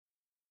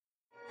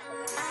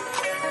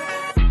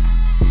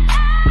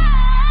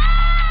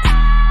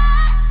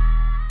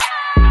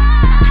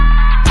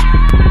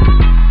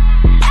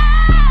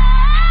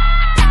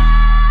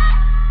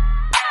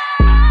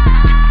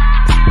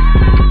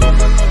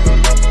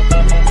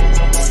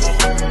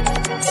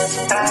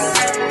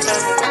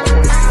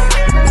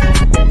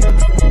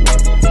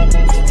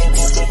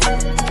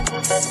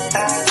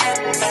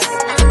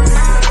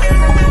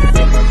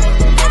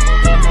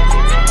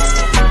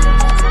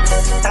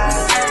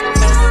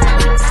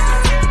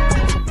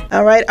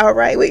All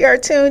right. We are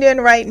tuned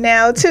in right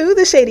now to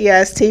the Shady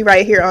Ass Tea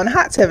right here on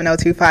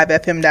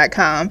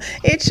hot7025fm.com.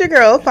 It's your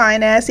girl,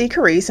 Fine Assy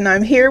Carice, and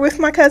I'm here with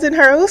my cousin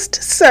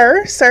host,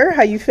 Sir. Sir,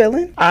 how you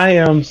feeling? I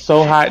am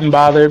so hot and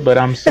bothered, but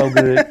I'm so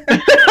good.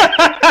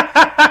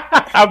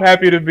 I'm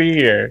happy to be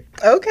here.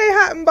 Okay,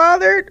 hot and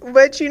bothered,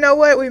 but you know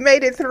what? We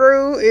made it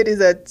through. It is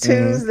a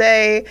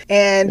Tuesday,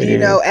 and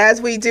as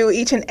we do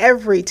each and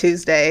every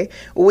Tuesday,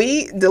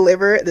 we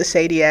deliver the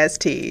Shady Ass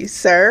Tea.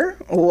 Sir,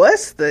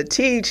 what's the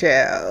tea,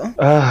 child?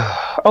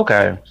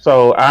 Okay,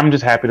 so I'm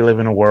just happy to live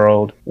in a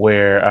world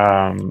where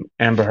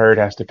Amber Heard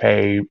has to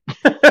pay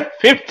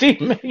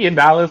 $15 million.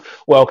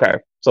 Well, okay,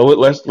 so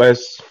let's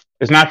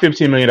it's not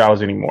 $15 million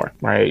anymore,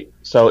 right?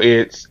 So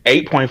it's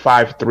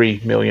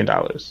 $8.53 million.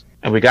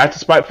 And we got the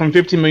spike from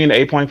 15 million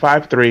to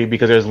 8.53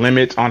 because there's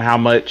limits on how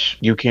much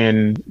you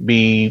can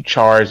be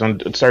charged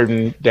on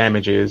certain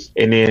damages.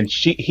 And then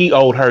he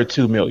owed her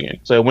 2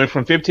 million. So it went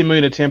from 15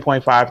 million to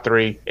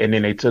 10.53, and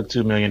then they took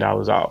 $2 million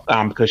off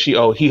because he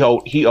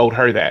owed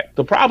her that.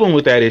 The problem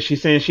with that is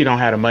she's saying she don't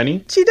have the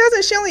money. She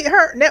doesn't.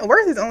 Her net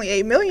worth is only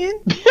 8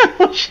 million.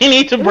 She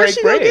needs to break Where's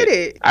she bread. Gonna get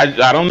it?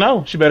 I don't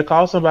know. She better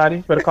call somebody.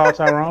 Better call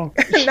Tyrone.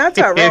 Not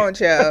Tyrone,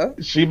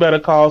 child. She better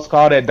call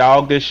that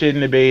dog that shit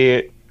in the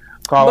bed.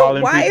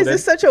 But why is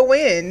this such a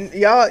win,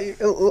 y'all?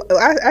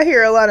 I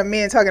hear a lot of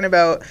men talking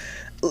about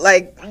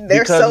like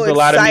they're so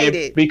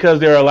excited because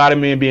there are a lot of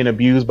men being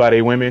abused by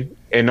their women,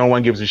 and no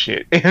one gives a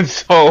shit, and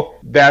so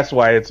that's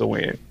why it's a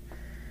win.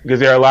 Because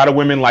there are a lot of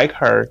women like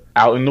her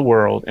out in the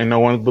world, and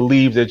no one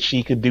believes that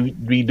she could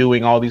be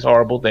doing all these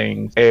horrible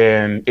things,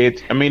 and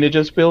it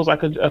just feels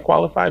like a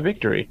qualified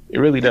victory. It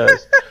really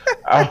does.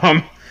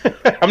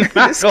 I'm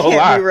not this gonna can't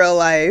lie. Be real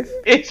life.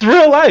 It's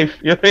real life.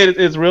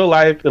 It's real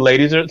life.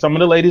 Some of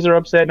the ladies are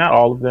upset. Not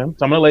all of them.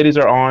 Some of the ladies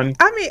are on.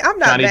 I mean, I'm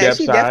not Johnny mad. Depp's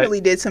She side.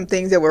 Definitely did some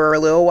things that were a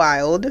little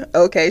wild.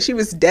 Okay, she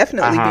was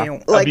definitely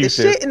being like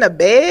abusive. The shit in the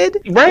bed.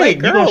 Right, like,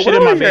 girl, you gonna shit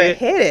in my bed?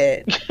 Where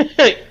was your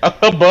head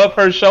at? Above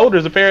her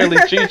shoulders. Apparently,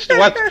 while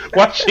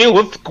she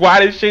was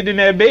squatting shit in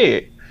that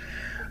bed.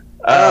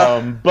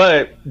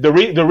 But the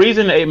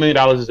reason the $8 million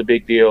is a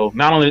big deal.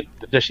 Not only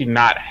does she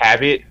not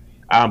have it.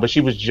 But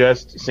she was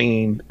just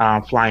seen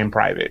flying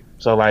private.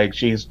 So, like,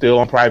 she's still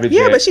on private jet.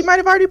 Yeah, but she might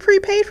have already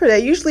prepaid for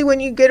that. Usually when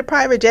you get a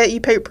private jet, you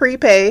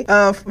prepay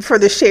for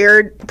the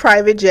shared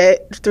private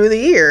jet through the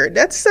year.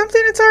 That's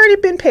something that's already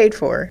been paid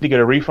for. You get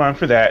a refund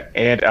for that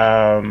and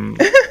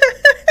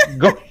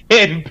go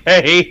ahead and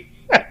pay.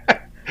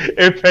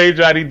 And pay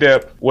Johnny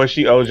Depp what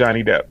she owes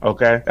Johnny Depp.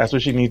 Okay, that's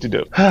what she needs to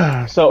do.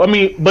 So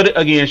but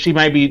again, she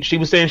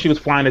was saying she was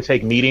flying to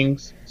take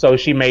meetings, so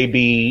she may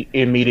be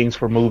in meetings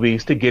for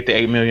movies to get the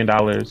 $8 million.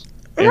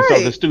 And right. So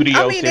the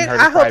studio sent her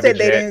the I hope that jet.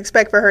 They didn't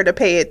expect for her to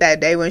pay it that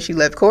day when she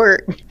left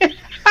court.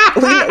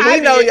 We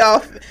know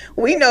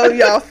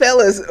y'all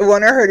fellas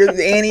wanted her to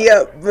ante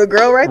up. But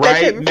girl, write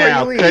that check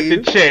before you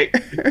leave.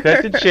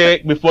 Cut the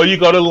check before you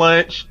go to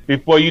lunch.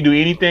 Before you do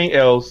anything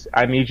else,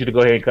 I need you to go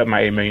ahead and cut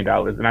my $8 million,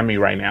 and I mean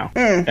right now.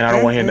 And I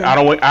don't want to hear. I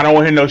don't want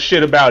to hear no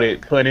shit about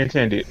it. Pun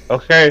intended.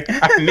 Okay,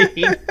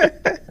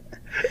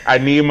 I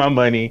need my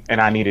money, and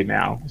I need it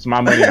now. It's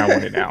my money, and I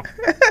want it now.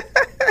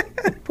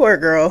 Poor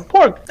girl.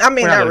 I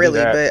mean, not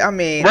really, but I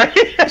mean, right?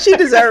 She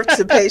deserved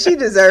to pay. She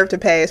deserved to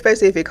pay,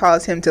 especially if it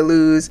caused him to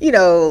lose. You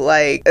know,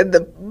 like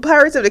the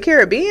Pirates of the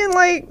Caribbean.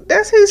 Like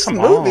that's his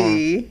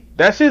movie.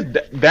 That's his.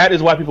 That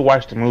is why people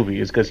watch the movie,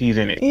 is because he's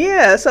in it.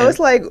 Yeah, so it's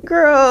like,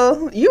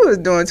 girl, you was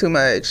doing too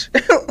much.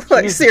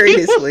 Like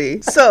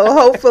seriously. So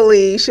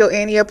hopefully she'll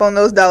ante up on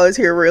those dollars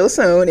here real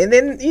soon, and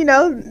then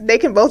they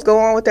can both go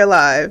on with their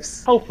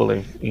lives.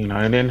 Hopefully,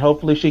 and then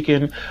hopefully she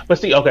can. But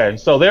see, okay,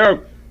 so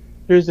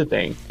here's the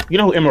thing. You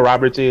know who Emma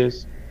Roberts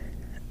is?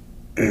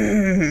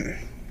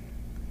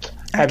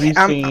 Have you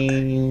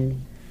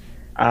seen?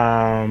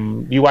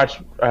 You watch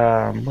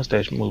what's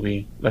that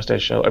movie? What's that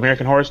show?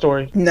 American Horror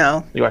Story?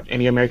 No. You watch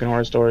any American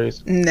Horror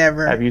Stories?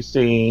 Never. Have you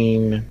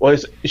seen? Well,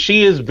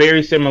 she is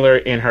very similar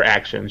in her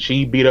actions.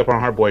 She beat up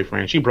on her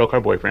boyfriend. She broke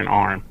her boyfriend's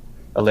arm,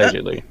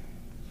 allegedly.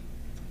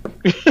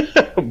 So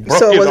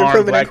it wasn't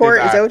proven in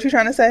court? Is that what you're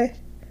trying to say?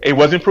 It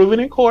wasn't proven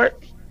in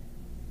court.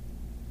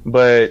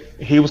 But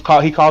he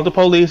called the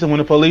police, and when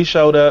the police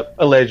showed up,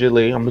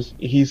 allegedly,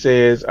 he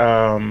says,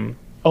 "Oh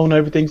no,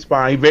 everything's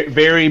fine."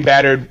 Very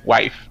battered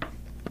wife.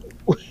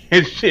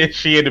 And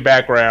she in the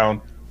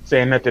background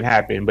saying nothing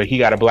happened, but he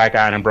got a black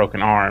eye and a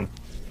broken arm,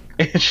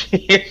 and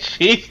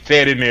she's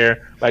standing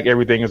there like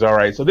everything is all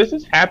right. So this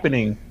is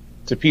happening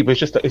to people.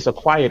 It's a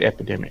quiet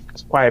epidemic.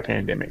 It's a quiet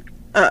pandemic.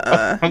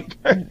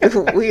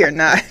 We are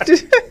not.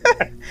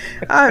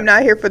 I'm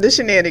not here for the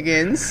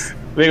shenanigans.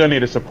 They're gonna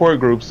need a support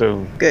group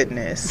soon.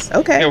 Goodness.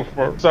 Okay.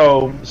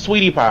 So,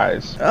 sweetie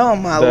pies. Oh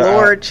my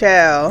Lord,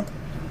 child.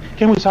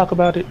 Can we talk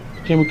about it?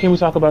 Can we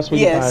talk about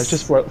sweetie pies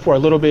just for a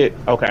little bit?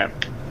 Okay.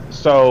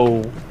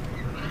 So,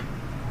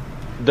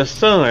 the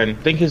son, I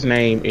think his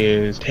name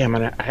is. Damn,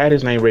 I had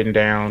his name written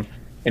down,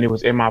 and it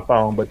was in my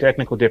phone, but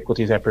technical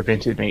difficulties have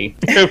prevented me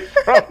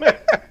from.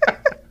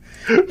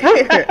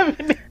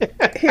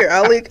 Here,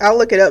 I'll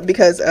look it up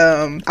because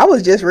I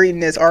was just reading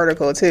this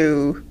article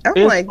too.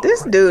 I'm like,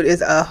 this dude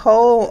is a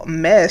whole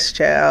mess,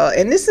 child.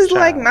 And this is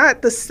like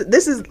not this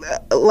is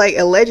like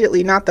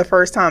allegedly not the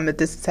first time that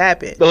this has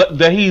happened.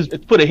 That he's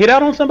put a hit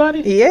out on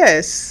somebody?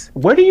 Yes.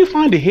 Where do you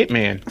find a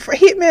hitman? For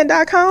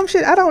hitman.com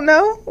shit, I don't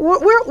know.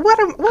 What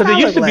Because it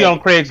used to be on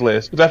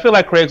Craigslist. Because I feel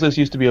like Craigslist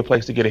used to be a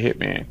place to get a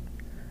hitman.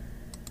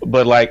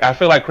 But like, I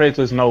feel like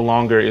Craigslist no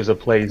longer is a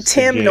place.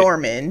 Tim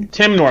Norman.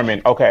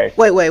 Okay.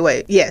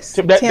 Wait. Yes,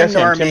 Tim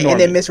Norman. And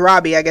then Miss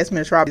Robbie. I guess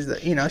Miss Robbie's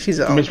she's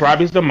the owner. Miss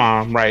Robbie's the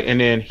mom, right? And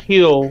then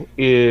Hill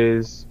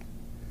is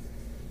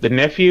the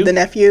nephew. The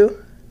nephew.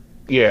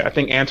 Yeah, I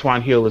think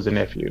Antoine Hill is the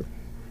nephew.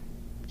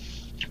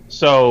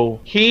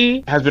 So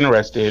he has been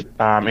arrested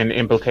and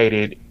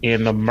implicated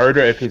in the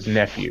murder of his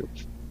nephew.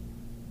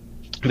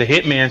 The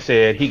hitman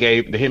said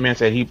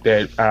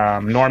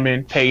that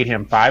Norman paid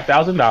him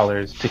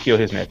 $5,000 to kill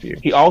his nephew.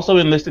 He also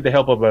enlisted the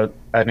help of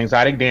an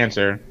exotic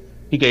dancer.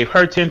 He gave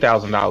her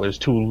 $10,000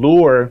 to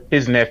lure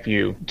his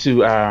nephew to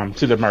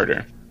the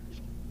murder,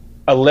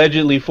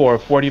 allegedly for a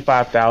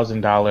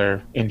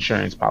 $45,000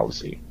 insurance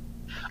policy.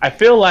 I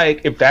feel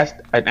like if that's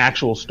an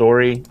actual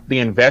story, the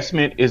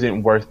investment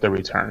isn't worth the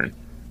return.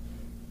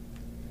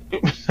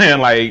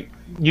 And like,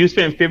 you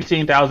spent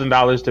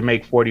 $15,000 to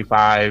make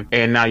 $45,000,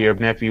 and now your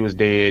nephew is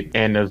dead.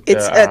 And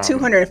it's a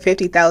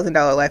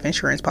 $250,000 life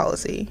insurance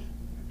policy.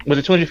 Was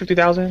it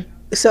 $250,000?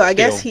 So I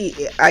guess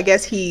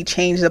he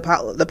changed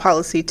the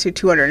policy to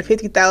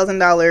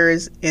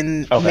 $250,000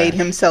 and made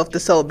himself the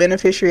sole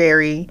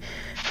beneficiary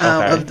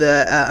of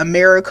the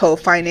Americo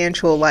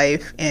Financial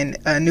Life and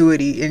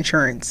Annuity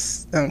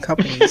Insurance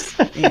companies.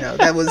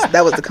 That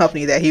was the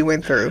company that he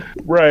went through.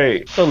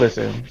 Right. So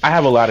listen, I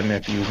have a lot of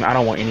nephews, and I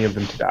don't want any of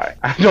them to die.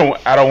 I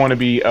don't want to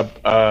be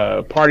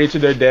a party to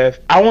their death.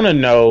 I want to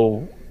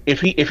know. If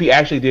he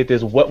actually did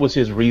this, what was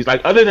his reason?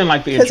 Like, other than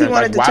like the insurance,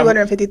 because he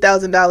wanted the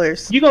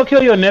 $250,000. You gonna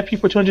kill your nephew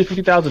for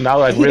 $250,000?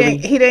 Like, really?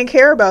 He didn't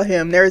care about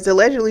him. There's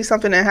allegedly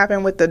something that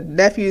happened with the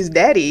nephew's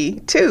daddy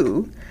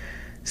too.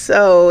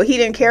 So he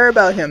didn't care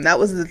about him. That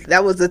was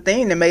the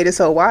thing that made it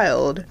so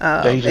wild.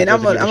 And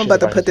I'm about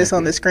to put this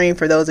on the screen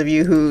for those of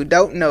you who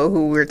don't know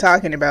who we're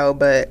talking about.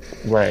 But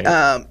right.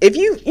 If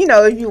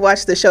you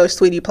watch the show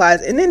Sweetie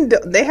Plies, and then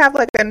they have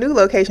like a new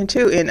location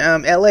too in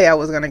LA I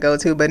was gonna go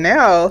to, but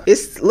now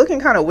it's looking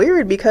kind of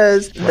weird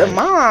because the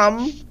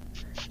mom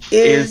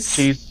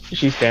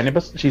she's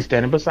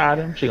standing beside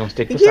him. She gonna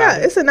stick beside him. Yeah,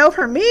 it's a no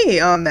for me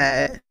on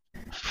that.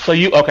 So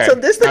So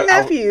this the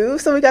nephew.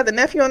 So we got the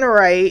nephew on the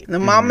right, the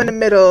mom in the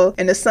middle,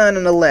 and the son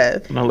on the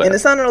left. And the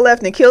son on the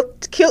left and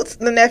killed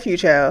the nephew,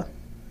 child.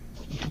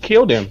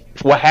 Killed him.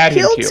 Well,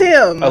 killed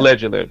him.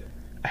 Allegedly.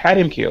 Had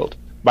him killed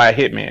by a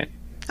hitman.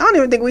 I don't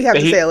even think we have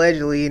to say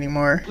allegedly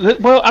anymore.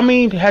 Well, I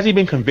mean, has he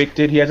been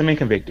convicted? He hasn't been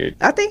convicted.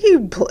 I think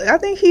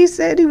he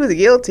said he was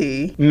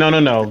guilty. No.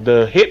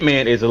 The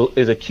hitman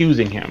is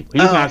accusing him.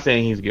 He's not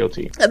saying he's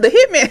guilty. The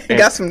hitman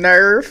got some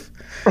nerve.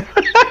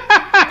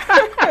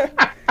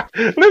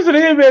 Listen, the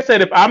hitman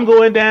said, if I'm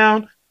going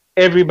down,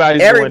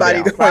 everybody's going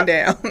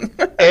down.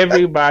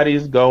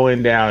 Everybody's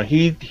going down.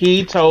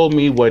 He told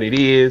me what it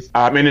is.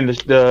 And then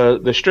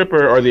the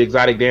stripper or the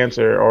exotic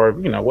dancer or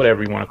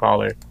whatever you want to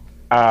call her,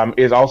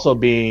 is also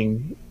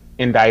being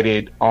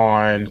indicted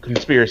on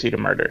conspiracy to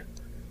murder.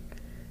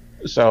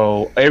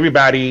 So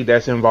everybody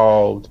that's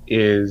involved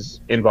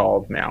is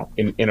involved now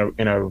in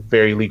a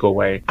very legal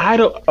way.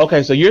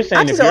 So you're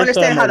saying I just don't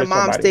understand how the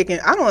mom's sticking.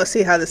 I don't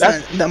see how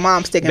the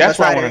mom's sticking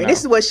beside her. And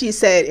this is what she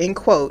said in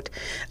quote: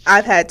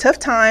 "I've had tough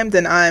times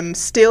and I'm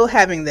still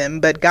having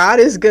them, but God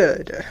is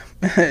good."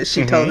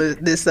 She told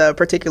this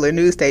particular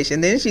news station.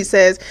 Then she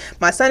says,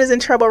 "My son is in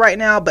trouble right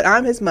now, but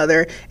I'm his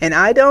mother, and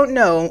I don't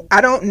know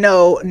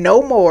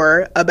no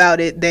more about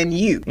it than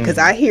you, because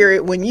I hear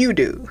it when you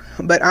do.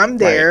 But I'm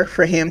there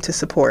for him to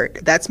support.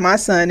 That's my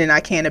son, and I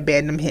can't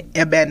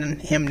abandon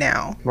him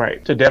now."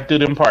 Right. To death do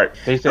them part.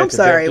 They said. I'm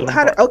sorry.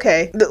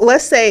 Okay.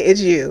 Let's say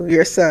it's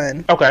your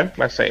son. Okay.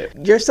 Let's say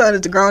it. Your son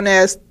is a grown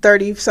ass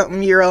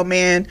 30-something-year-old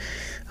man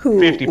who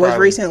was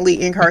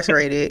recently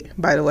incarcerated,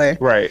 by the way.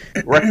 Right.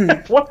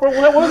 What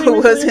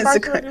was he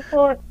incarcerated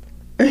for?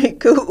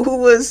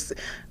 Who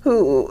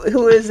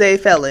is a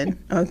felon?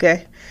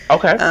 Okay.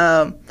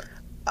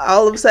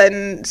 All of a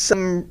sudden,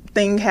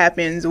 something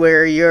happens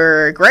where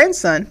your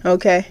grandson,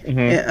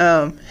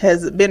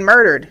 has been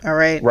murdered. All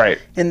right. Right.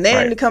 And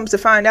then it comes to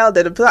find out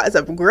that it's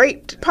a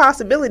great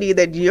possibility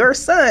that your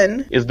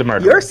son is the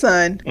murderer. Your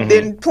son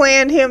then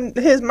planned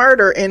his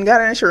murder and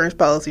got an insurance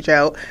policy,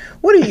 child.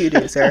 What do you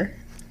do, sir?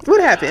 What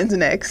happens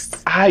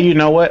next? You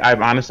know what? I've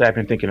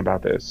been thinking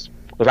about this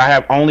because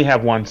I only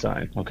have one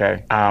son.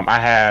 Okay.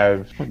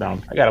 I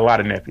got a lot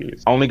of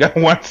nephews. Only got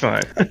one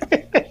son.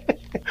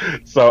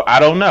 So I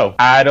don't know.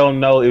 I don't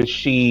know if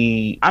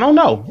she. I don't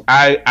know.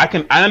 I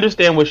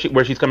understand where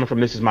she's coming from.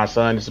 This is my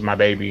son. This is my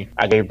baby.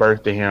 I gave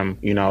birth to him.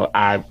 He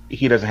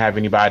doesn't have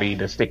anybody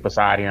to stick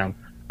beside him.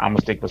 I'm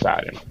gonna stick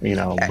beside him, you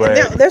know. Now,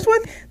 But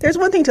there's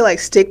one thing to like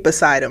stick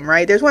beside him,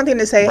 right? There's one thing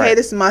to say, hey, right,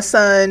 this is my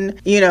son,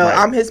 you know, right,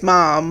 I'm his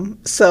mom,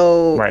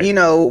 so right, you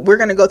know, we're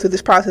gonna go through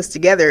this process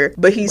together.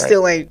 But right, he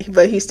still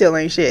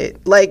ain't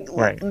shit. Like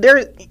right.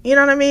 there, you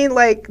know what I mean?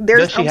 Like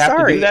there's, Does she I'm have to do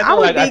sorry, that I though?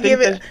 would Like, be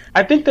giving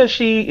I think that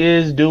she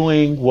is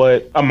doing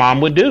what a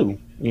mom would do.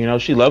 You know,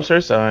 she loves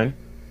her son.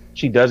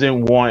 She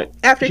doesn't want.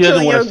 after She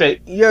doesn't killing want to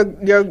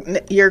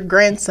say your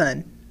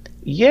grandson.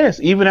 yes.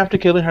 Even after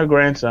killing her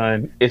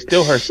grandson, it's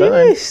still her son.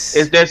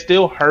 Sheesh. That's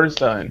still her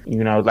son.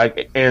 You know,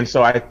 like, and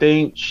so I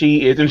think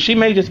she is, and she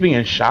may just be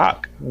in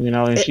shock. You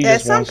know, and she At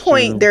just some wants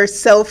point to. there's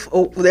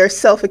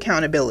self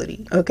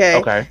accountability. Okay,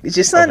 Okay.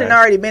 your son had Okay.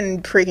 already been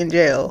in freaking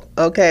jail.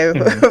 Okay.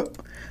 Hmm.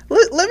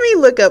 Let me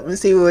look up and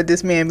see what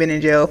this man been in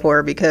jail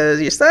for,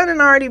 because your son had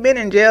already been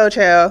in jail,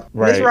 child.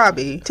 Miss Right.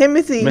 Robbie,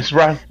 Timothy, Miss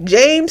Ross.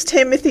 James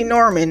Timothy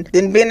Norman,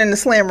 then been in the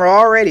slammer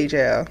already,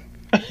 child.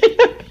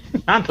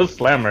 Not the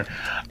slammer.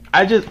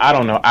 I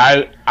don't know.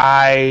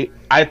 I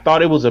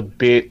thought it was a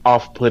bit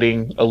off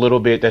putting a little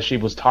bit that she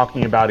was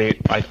talking about it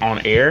like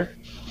on air,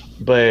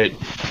 but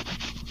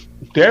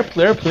there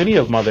are plenty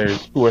of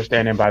mothers who are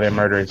standing by their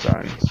murdered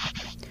sons. You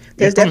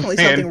There's know what I'm definitely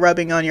something saying?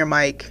 rubbing on your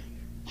mic.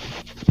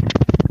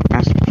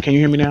 Can you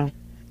hear me now?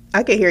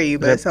 I can hear you, Is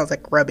but it that, sounds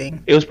like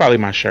rubbing. it was probably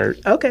my shirt.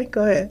 Okay,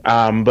 go ahead.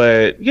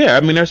 But yeah, I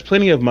mean, there's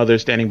plenty of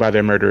mothers standing by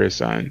their murderous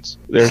sons.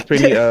 There's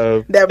plenty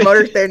of. That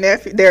murdered their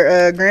nephew,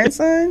 their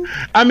grandson.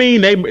 I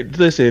mean, they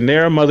listen.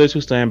 There are mothers who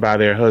stand by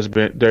their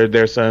husband,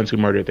 their sons who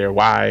murdered their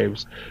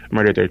wives,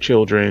 murdered their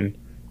children,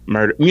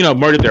 murdered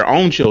their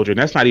own children.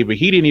 That's not even.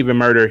 He didn't even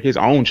murder his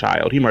own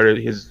child. He murdered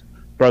his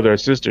brother or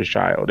sister's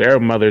child. There are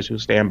mothers who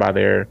stand by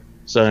their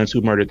sons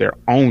who murdered their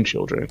own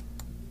children.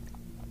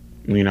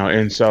 You know,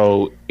 and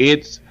so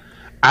it's.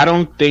 I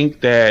don't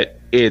think that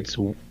it's.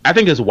 I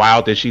think it's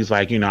wild that she's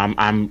like, you know,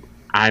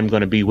 I'm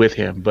going to be with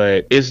him,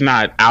 but it's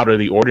not out of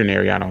the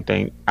ordinary. I don't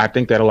think. I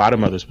think that a lot of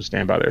mothers would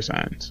stand by their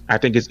sons. I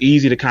think it's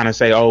easy to kind of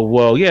say, oh,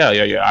 well, yeah.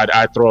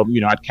 I'd throw him,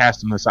 you know, I'd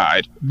cast him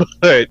aside,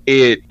 but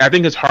I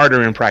think it's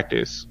harder in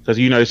practice because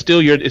you know it's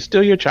still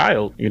your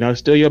child. You know, it's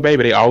still your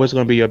baby. They always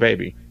going to be your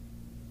baby.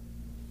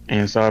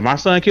 And so if my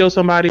son killed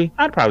somebody,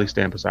 I'd probably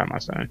stand beside my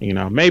son. You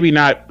know, maybe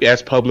not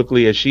as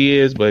publicly as she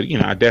is, but you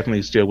know, I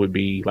definitely still would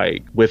be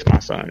like with my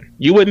son.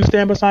 You wouldn't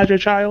stand beside your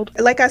child?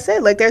 Like I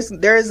said, like there's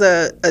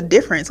a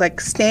difference, like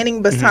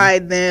standing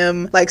beside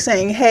them, like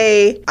saying,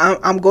 hey,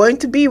 I'm going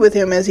to be with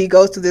him as he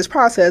goes through this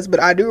process, but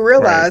I do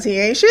realize he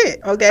ain't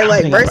shit. Okay,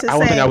 like versus I don't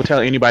think I saying, would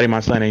tell anybody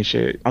my son ain't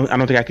shit. I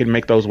don't think I could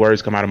make those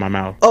words come out of my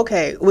mouth.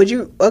 okay,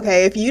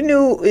 if you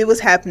knew it was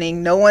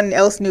happening, no one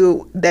else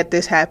knew that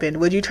this happened,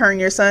 would you turn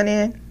your son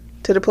in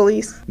to the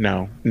police?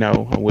 No,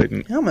 I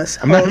wouldn't. I'm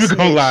not even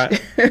gonna lie.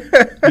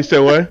 You said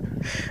what?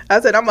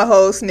 I said I'm a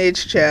whole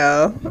snitch,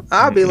 child.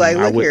 I'll be like,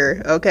 look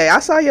here, okay, I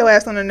saw your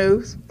ass on the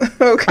news.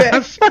 Okay.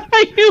 I saw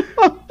you.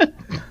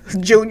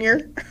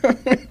 Junior.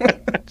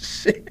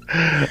 Shit.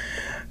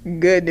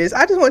 Goodness.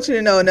 I just want you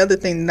to know another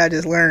thing that I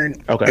just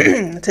learned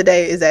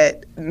today is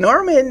that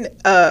Norman,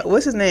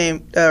 what's his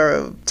name?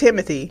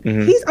 Timothy.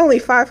 He's only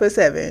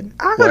 5'7".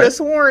 I could have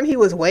sworn he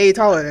was way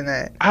taller than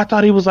that. I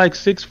thought he was like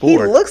 6'4". He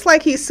looks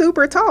like he's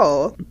super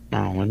tall.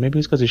 Oh, well, maybe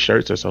it's because his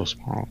shirts are so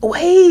small.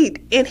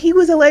 Wait, and he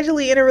was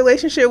allegedly in a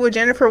relationship with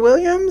Jennifer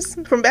Williams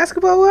from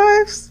Basketball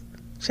Wives?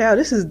 Child,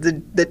 this is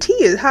the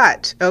tea is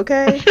hot,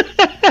 okay?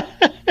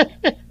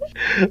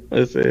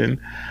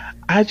 Listen,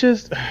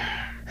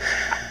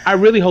 I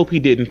really hope he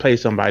didn't pay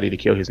somebody to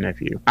kill his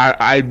nephew.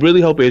 I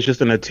really hope it's just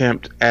an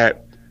attempt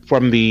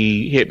from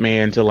the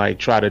hitman to like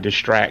try to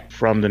distract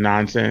from the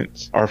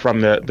nonsense or from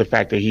the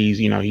fact that he's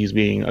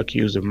being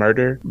accused of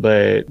murder.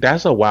 But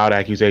that's a wild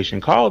accusation.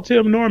 Call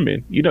Tim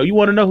Norman. You know, you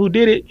want to know who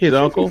did it? His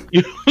uncle.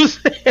 You know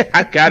what I'm saying?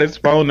 I got his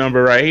phone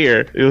number right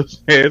here. It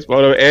was his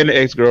phone number and the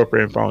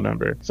ex-girlfriend phone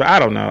number. So I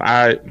don't know.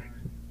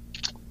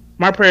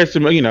 My prayers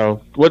to, you know,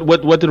 what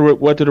do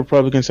the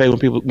Republicans say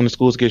when the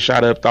schools get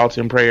shot up? Thoughts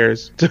and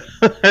prayers to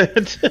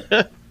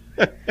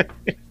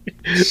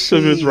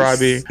Miss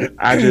Robbie.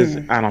 I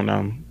don't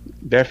know.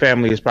 Their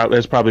family is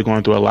probably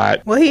going through a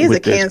lot. Well, he is a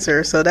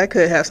cancer, so that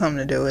could have something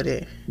to do with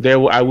it.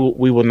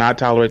 We will not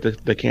tolerate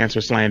the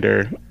cancer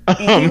slander.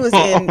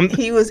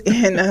 He was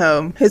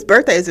in his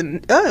birthday is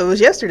it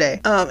was yesterday.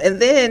 And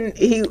then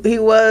he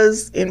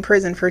was in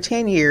prison for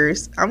 10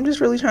 years. I'm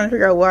just really trying to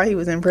figure out why he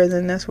was in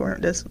prison. That's where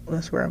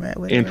I'm at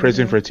with in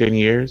prison for 10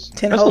 years.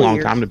 10 that's a long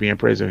years. time to be in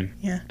prison.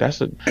 Yeah.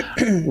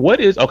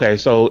 Okay,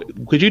 so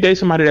could you date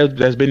somebody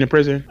that's been in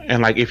prison?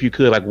 And like if you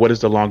could, like what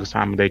is the longest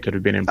time they could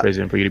have been in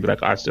prison for you to be like,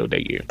 oh, I still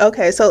date you?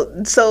 Okay,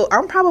 so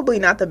I'm probably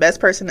not the best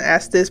person to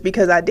ask this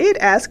because I did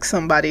ask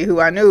somebody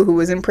who I knew who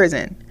was in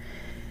prison.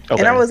 Okay.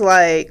 And I was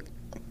like,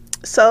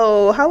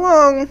 so how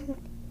long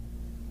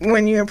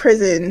when you're in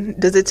prison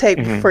does it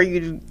take for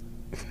you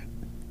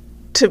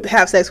to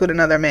have sex with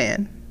another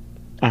man?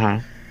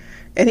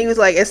 And he was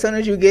like, as soon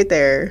as you get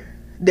there,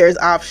 there's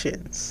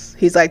options.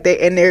 He's like,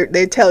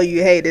 they tell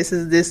you, hey, this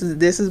is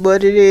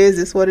what it is.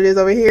 This is what it is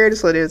over here. This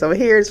is what it is over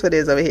here. This is what it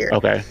is over here.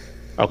 Okay.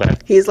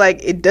 He's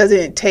like, it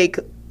doesn't take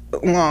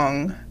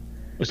long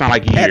It's not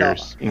like at all.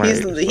 years.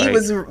 Right. He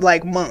was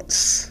like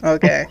months.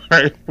 Okay.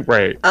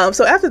 Right.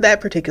 So after that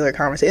particular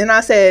conversation, and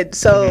I said,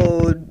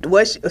 so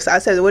I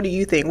said, what do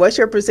you think? What's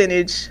your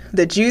percentage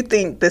that you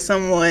think that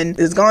someone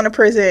is going to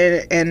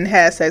prison and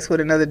has sex with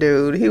another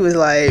dude? He was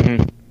like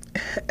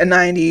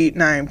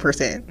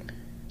 99%.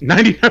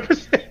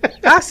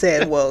 99%. I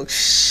said, well,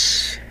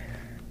 it's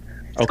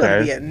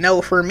gonna be a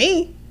no for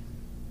me.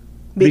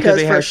 Because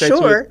they for have sex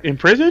sure in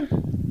prison?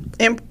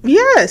 And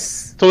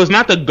yes. So it's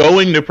not the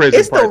going to prison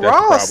it's part. It's the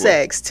raw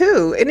sex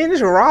too. And then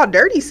it's raw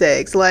dirty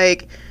sex.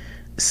 Like,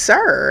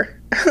 sir,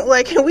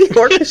 like, can we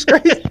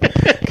orchestrate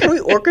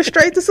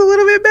this a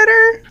little bit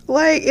better?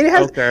 Like, it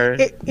has can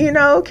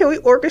we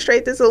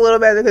orchestrate this a little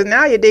better? Because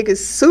now your dick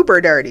is super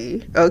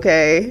dirty.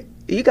 Okay.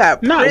 You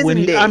got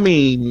prison dick.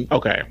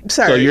 Okay.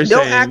 Sorry, so you're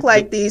don't act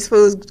like these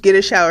fools get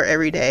a shower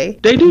every day.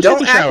 They do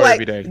take a shower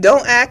every day.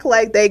 Don't act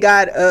like they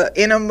got a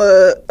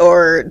enema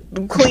or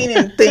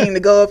cleaning thing to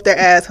go up their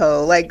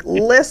asshole. Like,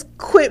 let's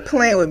quit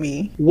playing with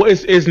me. Well,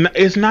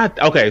 it's not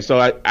okay. So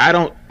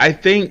I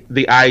think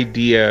the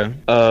idea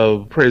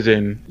of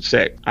prison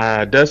sex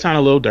does sound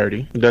a little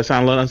dirty. It does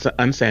sound a little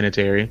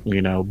unsanitary,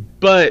 you know.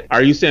 But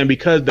are you saying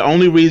because the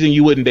only reason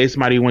you wouldn't date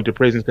somebody who went to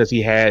prison is because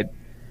he had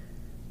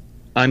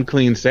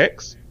unclean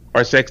sex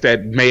or sex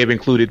that may have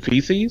included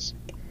feces?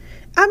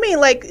 I mean,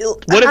 like,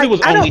 what if it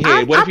was only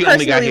head? What if he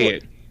only got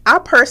head? I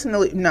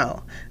personally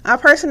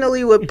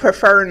would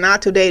prefer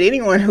not to date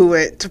anyone who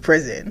went to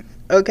prison.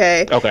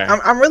 Okay.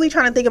 I'm really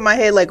trying to think in my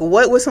head, like,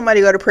 what would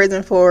somebody go to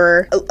prison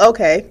for?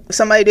 Okay,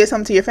 somebody did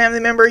something to your family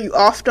member, you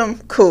offed them,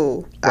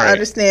 cool. Right. I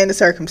understand the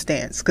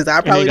circumstance because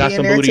I probably got be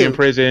some in there booty too. In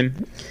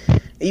prison.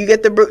 You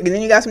get and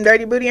then you got some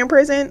dirty booty in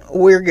prison.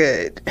 We're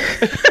good.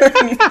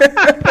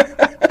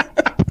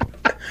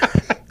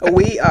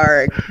 We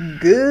are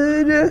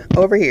good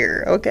over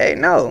here. Okay,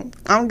 no,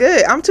 I'm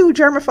good. I'm too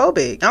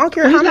germophobic. I don't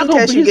care how many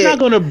tests you get. He's not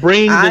going to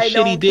bring the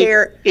shitty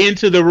dick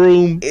into the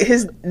room.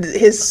 His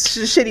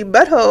shitty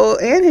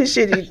butthole and his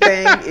shitty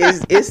thing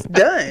it's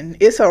done.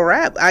 It's a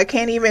wrap. I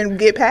can't even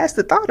get past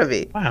the thought of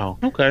it. Wow.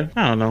 Okay.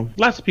 I don't know.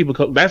 Lots of people.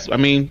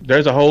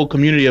 There's a whole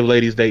community of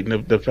ladies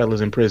dating the fellas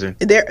in prison.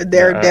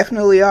 There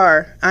definitely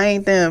are. I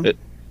ain't them.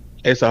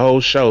 It's a whole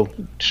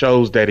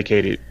shows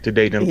dedicated to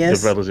dating the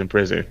brothers in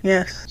prison.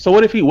 Yes. So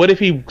what if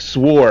he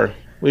swore?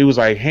 He was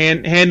like,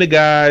 hand to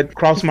God,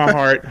 cross my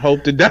heart,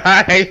 hope to die.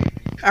 I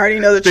already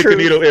know the truth. Stick a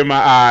needle in my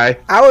eye.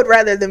 I would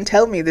rather them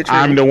tell me the truth.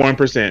 I'm the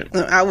 1%.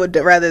 I would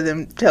rather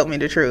them tell me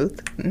the truth,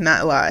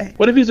 not lie.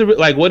 What if he's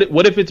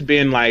what if it's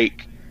been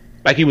like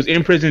he was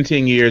in prison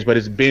 10 years, but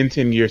it's been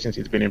 10 years since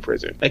he's been in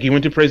prison. Like he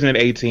went to prison at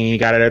 18, he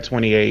got out at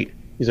 28.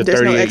 He's a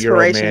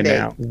 38-year-old man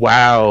now.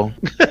 Wow.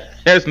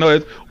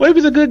 What if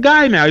he's a good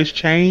guy now? He's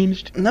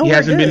changed. No, he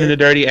hasn't been in a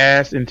dirty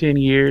ass in 10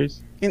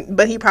 years.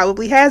 But he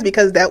probably has,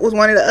 because that was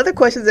one of the other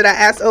questions that I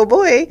asked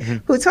boy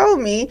who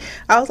told me.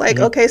 I was like,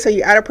 okay, so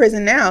you're out of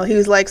prison now. He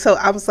was like, so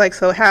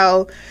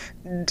how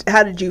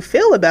did you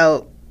feel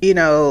about,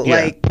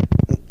 like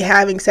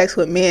having sex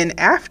with men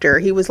after?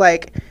 He was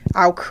like,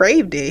 I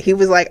craved it. He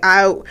was like,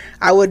 I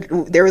would,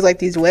 there was like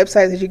these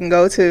websites that you can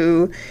go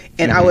to,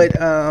 and I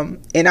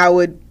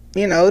would,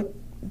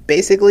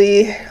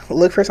 basically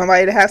look for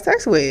somebody to have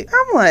sex with.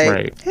 I'm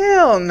like,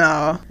 hell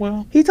no.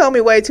 Well, he told me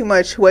way too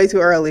much, way too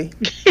early.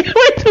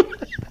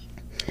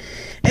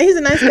 And he's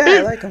a nice guy.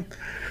 I like him.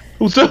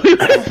 So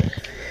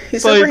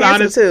he's super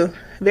handsome too.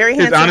 Very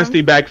handsome. His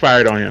honesty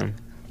backfired on him.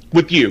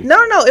 With you? No,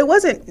 it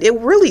wasn't. It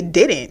really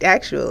didn't,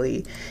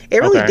 actually. It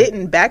really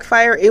didn't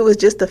backfire. It was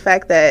just the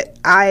fact that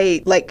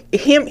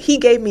he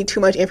gave me too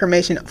much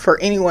information for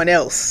anyone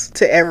else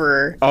to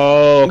ever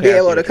be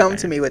able to come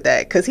to me with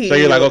that. So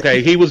you're like,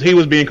 okay, he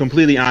was being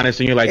completely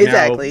honest, and you're like,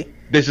 exactly. Now,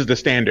 this is the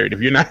standard.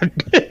 If you're not,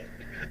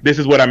 this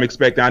is what I'm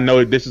expecting. I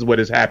know this is what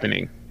is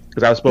happening.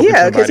 Because I was spoken to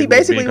somebody. Yeah, because he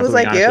basically was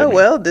like,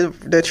 well,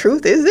 the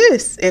truth is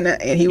this,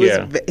 and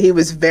he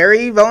was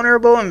very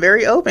vulnerable and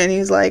very open. He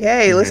was like,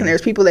 hey, listen,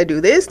 there's people that do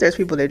this, there's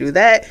people that do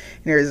that,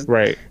 and there's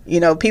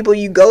people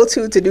you go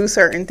to do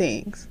certain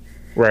things.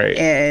 Right.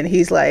 And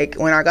he's like,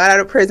 when I got out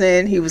of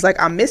prison, he was like,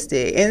 I missed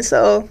it, and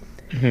so,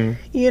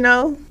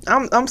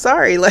 I'm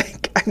sorry,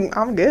 like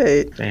I'm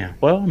good. Damn.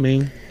 Well, I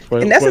mean.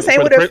 And that's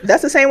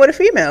the same with a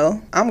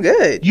female. I'm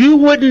good. You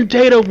wouldn't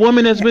date a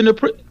woman that's been to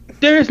prison.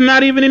 There's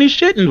not even any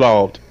shit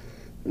involved.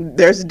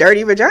 There's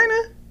dirty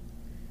vagina.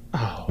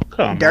 Oh,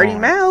 come on. Dirty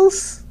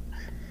mouths.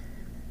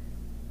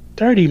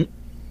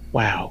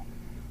 Wow.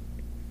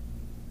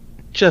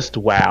 Just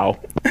wow.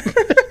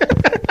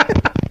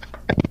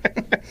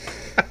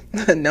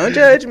 Don't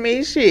judge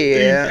me,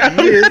 shit. I'm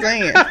just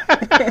saying.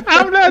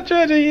 I'm not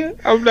judging you.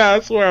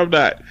 I swear I'm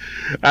not.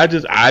 I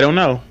don't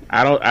know.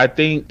 I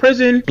think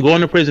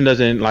going to prison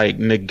doesn't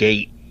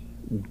negate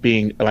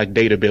being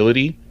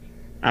dateability.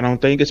 I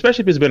don't think,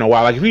 especially if it's been a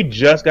while. Like if you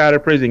just got out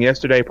of prison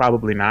yesterday,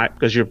 probably not,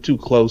 because you're too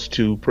close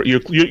to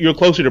you're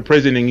closer to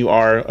prison than you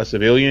are a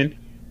civilian.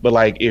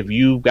 But if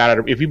you've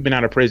been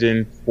out of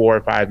prison 4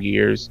 or 5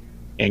 years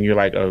and you're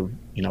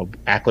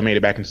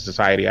acclimated back into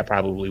society, I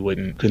probably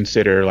wouldn't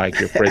consider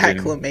your prison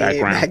acclimated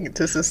background. Back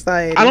into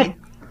society.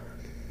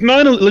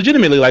 No, no,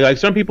 legitimately, like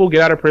some people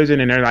get out of prison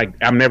and they're like,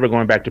 I'm never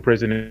going back to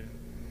prison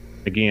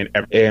again,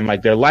 and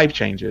like their life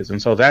changes,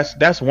 and so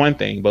that's one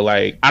thing. But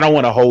like, I don't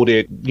want to hold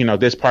it,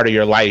 this part of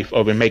your life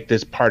over and make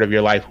this part of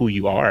your life who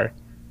you are,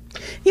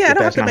 Yeah, I if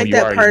don't have that's to not who make you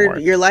that are part of anymore.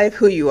 your life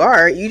who you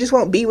are. You just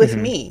won't be with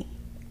Hmm. me.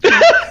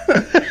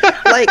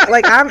 I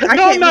No, I'm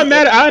can't not be.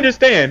 mad. I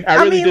understand. I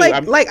I really mean, do.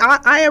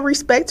 I'm I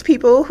respect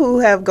people who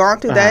have gone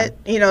through uh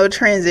that,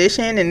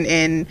 transition,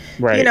 and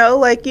right,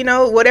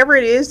 whatever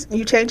it is,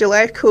 you change your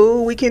life.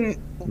 Cool, we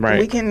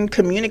right, can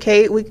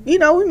communicate. We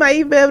might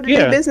even be able to do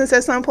yeah. business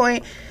at some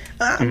point.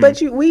 Hmm.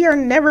 But we are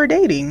never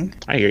dating.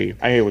 I hear you.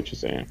 I hear what you're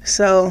saying.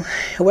 So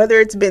whether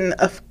it's been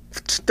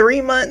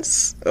 3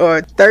 months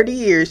or 30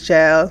 years,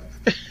 child,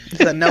 it's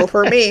a no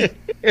for me.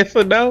 It's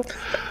a no.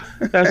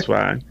 That's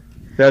fine.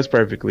 That's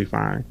perfectly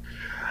fine.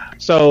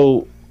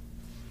 So,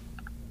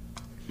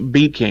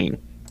 B King,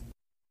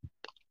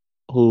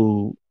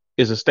 who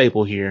is a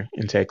staple here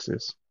in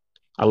Texas.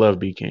 I love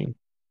B King.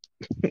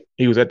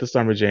 He was at the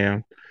Summer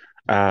Jam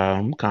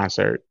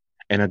concert,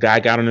 and a guy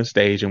got on the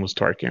stage and was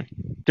twerking.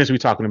 Since we're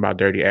talking about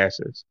dirty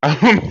asses,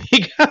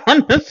 he got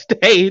on the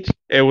stage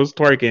and was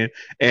twerking,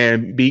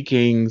 and B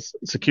King's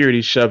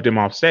security shoved him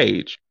off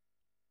stage.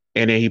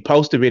 And then he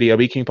posted a video.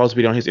 B King posted a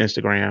video on his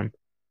Instagram.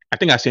 I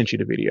think I sent you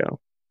the video.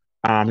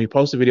 He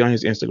posted a video on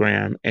his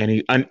Instagram,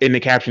 and in the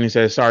caption he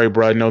says, "Sorry,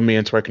 bro, no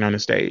men twerking on the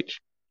stage."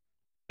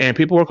 And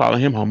people were calling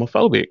him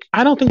homophobic.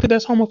 I don't think that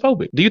that's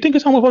homophobic. Do you think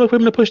it's homophobic for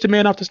him to push the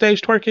man off the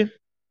stage twerking?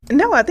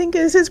 No, I think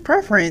it's his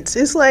preference.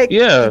 It's like,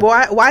 Yeah,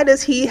 why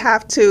does he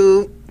have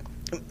to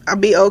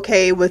be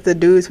okay with the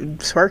dudes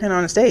twerking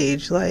on the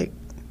stage? Like,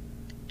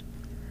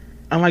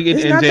 I'm like,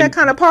 it's and not that then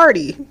kind of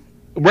party,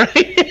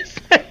 right,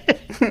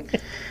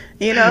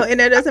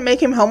 and it doesn't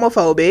make him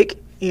homophobic.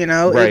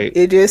 right,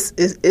 It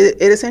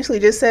essentially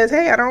just says,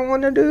 hey, I don't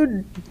want to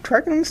do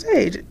twerking on the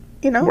stage.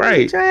 Get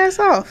right. your ass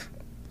off.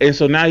 And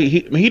so now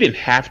he didn't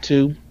have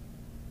to,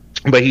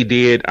 but he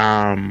did.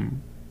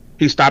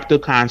 He stopped the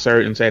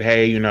concert and said,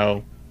 "Hey,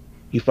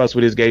 he fucks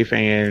with his gay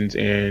fans,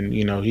 and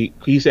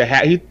he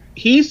said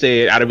he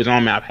said out of his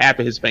own mouth, half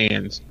of his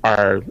fans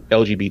are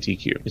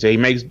LGBTQ. He said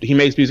he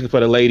makes music for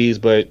the ladies,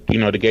 but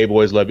the gay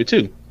boys love it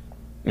too.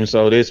 And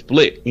so they're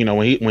split.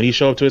 When he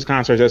show up to his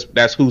concerts,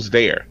 that's who's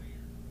there,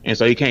 and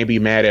so he can't be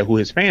mad at who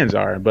his fans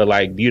are. But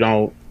like you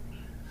don't.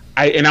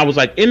 I was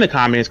like in the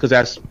comments because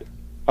that's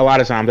a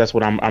lot of times that's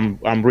what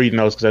I'm reading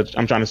those because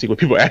I'm trying to see what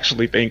people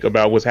actually think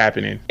about what's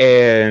happening.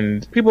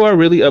 And people are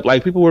really up.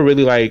 Like people were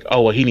really like,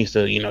 oh well, he needs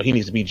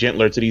to be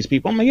gentler to these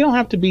people. I'm like, you don't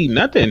have to be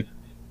nothing.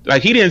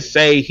 Like he didn't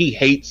say he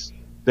hates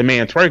the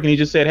man twerking. He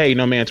just said, hey,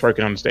 no man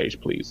twerking on the stage,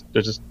 please.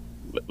 There's just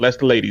let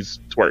the ladies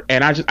twerk.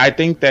 And I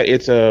think that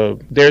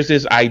there's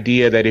this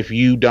idea that if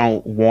you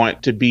don't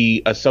want to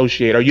be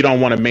associated or you don't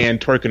want a man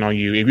twerking on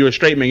you, if you're a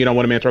straight man, you don't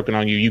want a man twerking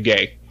on you, you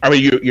gay. I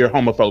mean, you're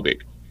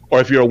homophobic. Or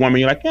if you're a woman,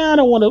 you're like, yeah, I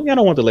don't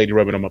want the lady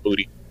rubbing on my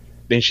booty.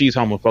 Then she's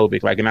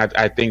homophobic. Like, and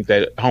I think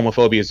that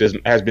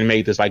homophobia has been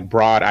made this like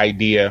broad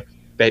idea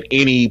that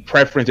any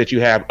preference that you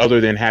have other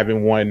than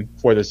having one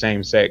for the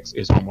same sex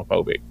is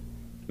homophobic.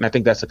 And I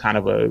think that's a kind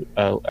of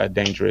a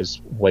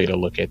dangerous way to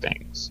look at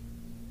things.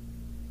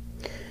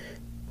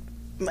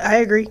 I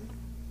agree.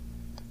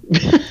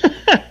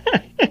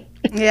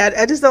 Yeah,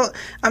 I just don't.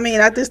 I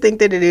mean, I just think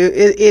that it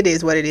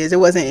is what it is. There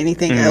wasn't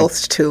anything Hmm.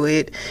 else to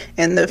it,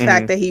 and the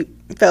fact Hmm. that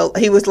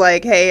he was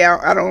like, "Hey,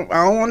 I don't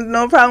want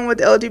no problem with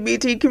the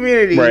LGBT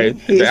community." Right.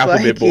 The He's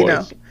alphabet like,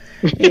 boys.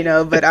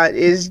 but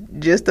it's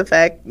just the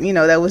fact,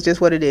 that was just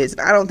what it is.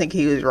 I don't think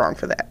he was wrong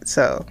for that,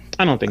 so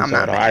I don't think I'm so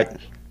at not all. mad.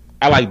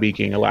 I like B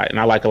King a lot, and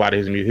I like a lot of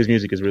his music. His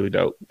music is really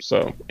dope.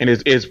 So, and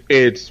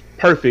it's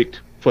perfect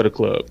for the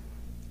club.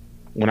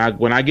 When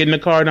I get in the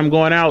car and I'm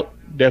going out,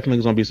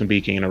 definitely gonna be some B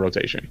King in a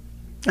rotation.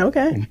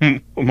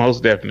 Okay,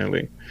 Most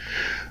definitely.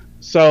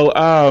 So,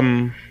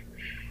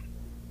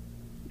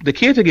 the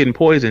kids are getting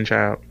poisoned,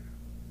 child.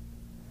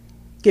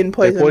 getting They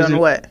poisoned on poison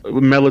what?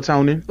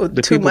 melatonin. With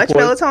The too people much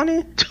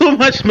melatonin? too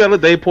much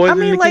melatonin. They I poison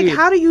mean, the like, kids.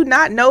 how do you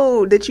not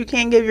know that you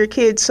can't give your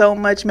kids so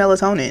much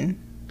melatonin?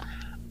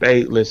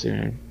 They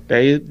listen.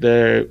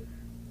 The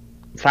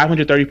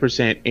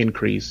 530%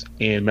 increase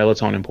in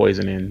melatonin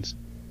poisonings.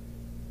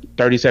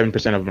 37%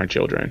 of them are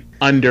children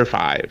under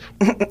 5.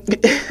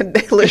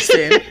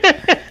 Listen,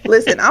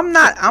 listen. I'm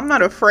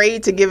not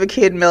afraid to give a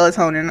kid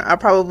melatonin. I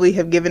probably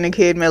have given a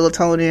kid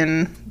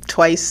melatonin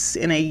twice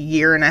in a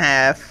year and a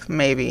half,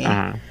 maybe.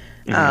 Uh-huh.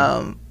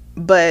 Hmm.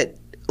 But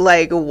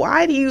like,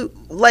 why do you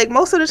like?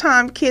 Most of the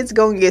time, kids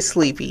go and get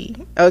sleepy.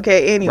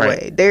 Okay, Right.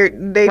 anyway,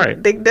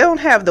 Right. they don't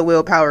have the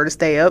willpower to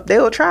stay up.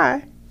 They'll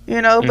try,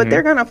 but Hmm.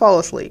 they're gonna fall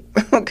asleep.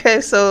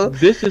 Okay, so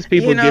This is you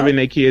people know, giving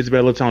their kids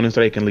melatonin so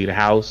they can leave the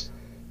house.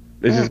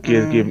 This is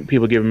kids mm-mm. giving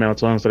people giving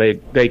melatonin so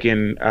they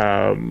can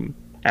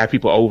have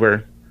people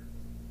over,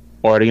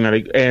 or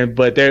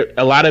but there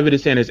a lot of it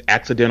is saying is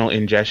accidental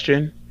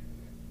ingestion,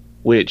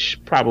 which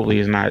probably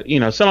is not.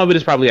 Some of it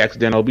is probably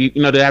accidental. But,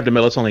 they have the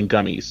melatonin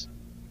gummies,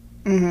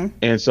 Mhm.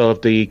 and so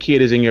if the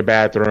kid is in your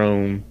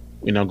bathroom,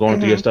 going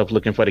through your Mhm. stuff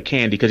looking for the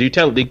candy, because you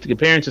tell the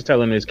parents is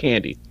telling them it's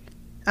candy,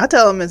 I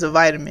tell them it's a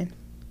vitamin.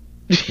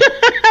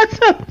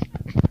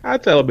 I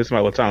tell them it's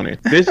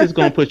melatonin. This is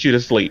gonna put you to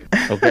sleep.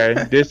 Okay,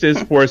 this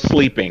is for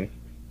sleeping.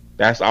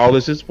 That's all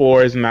this is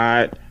for. It's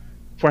not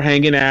for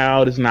hanging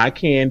out. It's not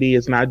candy.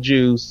 It's not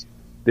juice.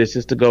 This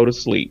is to go to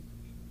sleep.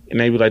 And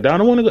they be like, I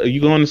don't want to go.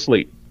 You going to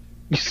sleep?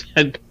 You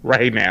said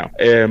right now.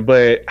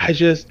 But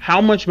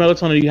how much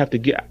melatonin do you have to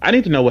get? I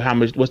need to know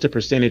what's the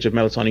percentage of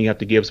melatonin you have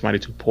to give somebody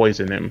to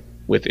poison them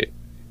with it.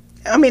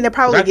 I mean, they're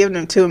probably giving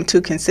them to them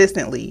too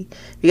consistently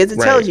because it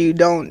tells you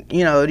don't,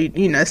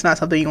 it's not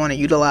something you want to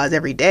utilize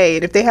every day.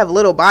 And if they have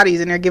little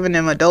bodies and they're giving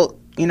them adult,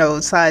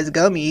 size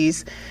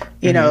gummies,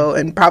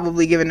 and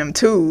probably giving them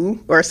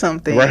 2 or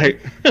something, right?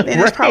 Then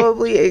it's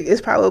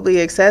probably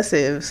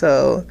excessive.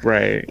 So,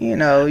 right,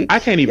 I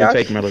can't even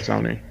take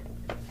melatonin.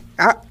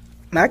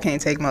 I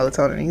can't take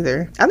melatonin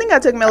either. I think I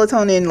took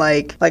melatonin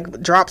like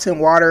drops in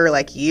water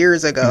like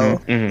years ago,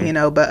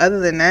 but other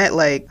than that,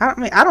 like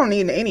I don't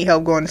need any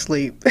help going to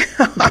sleep.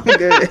 I'm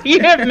good.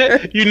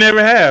 You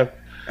never have.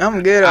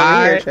 I'm good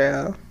over here,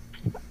 child.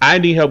 I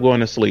need help going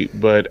to sleep,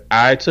 but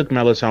I took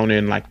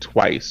melatonin like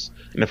twice.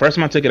 And the first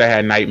time I took it, I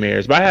had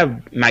nightmares. But I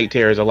have night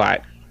terrors a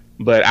lot.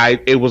 But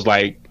it was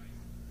like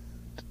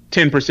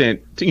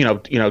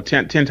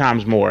 10%, 10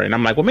 times more. And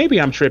I'm like, well, maybe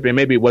I'm tripping.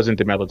 Maybe it wasn't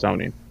the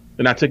melatonin.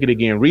 Then I took it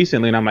again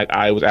recently, and I'm like,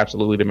 it was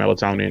absolutely the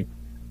melatonin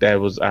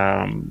that was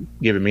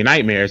giving me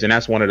nightmares. And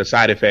that's one of the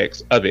side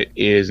effects of it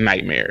is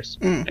nightmares.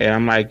 And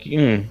I'm like,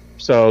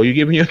 so you're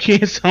giving your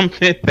kids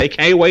something they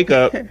can't wake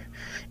up. and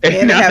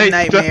they have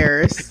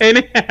nightmares. And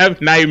they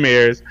have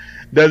nightmares.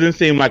 Doesn't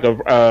seem like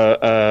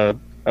a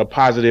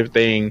positive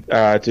thing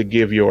to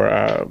give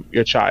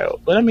your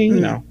child. But I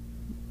mean,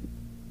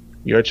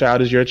 your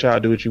child is your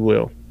child. Do what you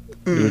will.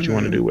 Do what you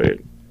want to do with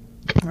it.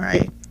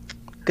 Right.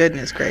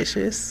 Goodness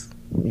gracious.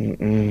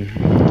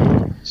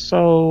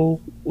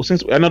 So,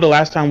 since I know the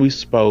last time we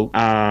spoke,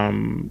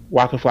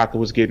 Waka Flocka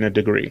was getting a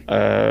degree,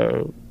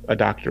 a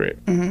doctorate.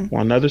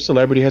 Well, another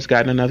celebrity has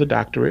gotten another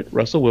doctorate.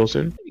 Russell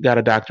Wilson got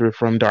a doctorate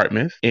from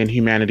Dartmouth in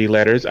humanity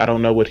letters. I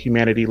don't know what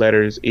humanity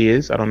letters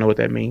is. I don't know what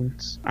that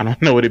means. I don't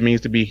know what it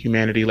means to be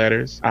humanity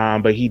letters.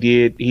 But he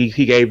did.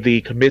 He gave the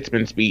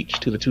commencement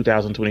speech to the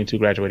 2022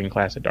 graduating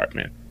class at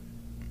Dartmouth.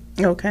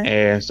 Okay.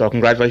 And so,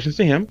 congratulations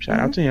to him. Shout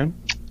out to him.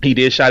 He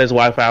did shout his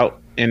wife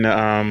out in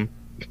the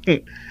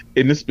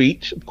in the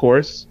speech, of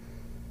course,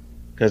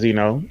 because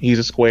he's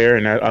a square,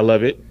 and I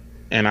love it.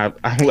 And I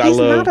love. He's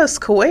not a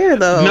square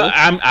though. No,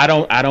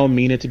 I don't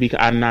mean it to be.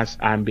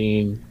 I'm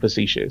being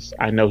facetious.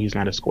 I know he's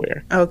not a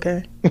square.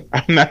 Okay.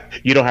 I'm not.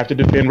 You don't have to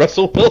defend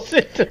Russell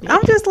Wilson.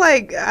 I'm just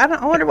like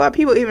I wonder why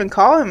people even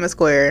call him a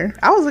square.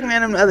 I was looking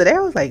at him the other day. I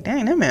was like,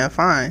 dang, that man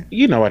fine.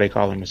 You know why they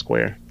call him a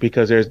square?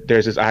 Because there's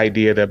this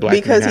idea that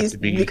black men have to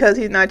be because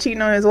he's not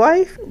cheating on his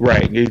wife.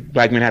 Right.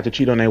 Black men have to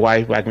cheat on their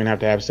wife. Black men have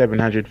to have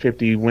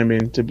 750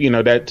 women to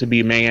that to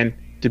be a man.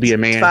 To be a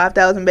man,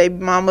 5,000 baby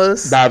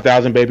mamas.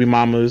 5,000 baby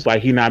mamas.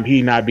 Like he not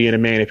being a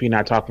man if he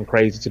not talking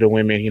crazy to the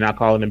women. He not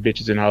calling them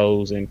bitches and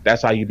hoes, and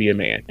that's how you be a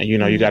man. And you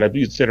gotta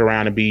sit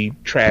around and be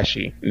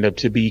trashy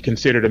to be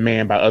considered a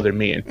man by other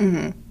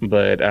men.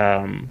 But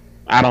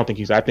I don't think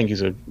he's. I think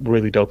he's a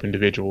really dope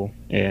individual,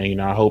 and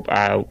I hope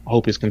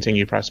his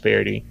continued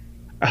prosperity.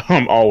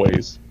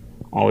 Always.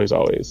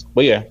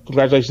 But yeah,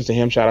 congratulations to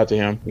him. Shout out to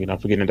him.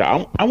 For getting into.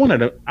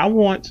 I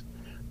want.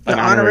 An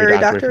honorary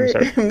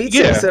doctorate? Me too.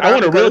 Yeah, I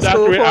want a real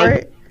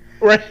doctorate.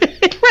 Right.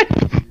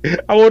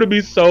 I want to be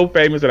so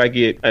famous that I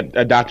get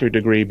a doctorate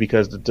degree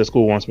because the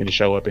school wants me to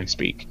show up and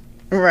speak.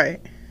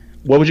 Right.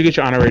 What would you get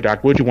your honorary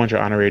doctorate? What would you want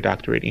your honorary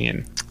doctorate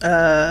in?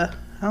 I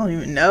don't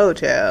even know,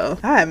 child.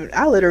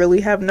 I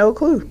literally have no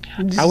clue.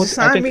 Just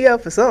sign me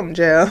up for something,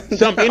 child.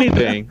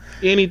 Anything.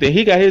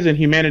 He got his in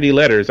humanity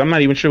letters. I'm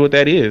not even sure what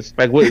that is.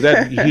 Like, what is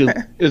that?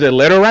 Is it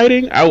letter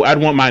writing? I'd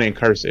want mine in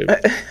cursive.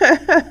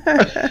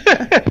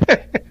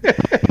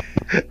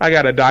 I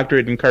got a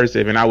doctorate in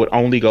cursive, and I would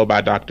only go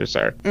by Dr.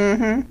 Sir.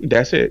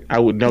 That's it. I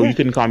would know. You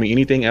couldn't call me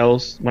anything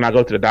else. When I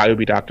go to the doctor, it would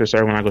be Dr.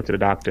 Sir. When I go to the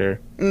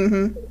doctor,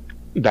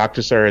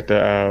 Dr. Sir at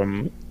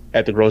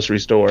the grocery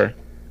store.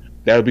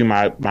 That would be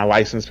my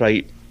license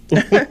plate.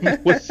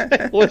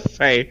 Let's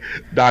say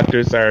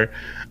Dr. Sir.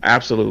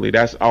 Absolutely.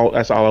 That's all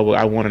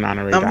I want an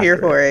honorary doctorate. I'm here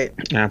for it.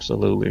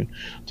 Absolutely.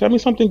 Tell me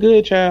something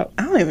good, child.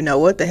 I don't even know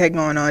what the heck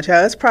going on,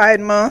 child. It's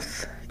Pride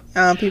Month.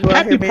 People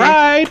Happy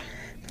Pride.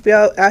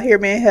 People out here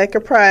being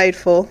hecka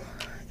prideful.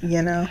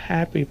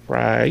 Happy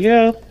Pride.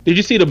 Yeah. Did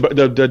you see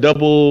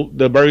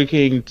the Burger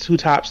King 2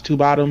 tops, 2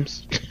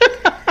 bottoms?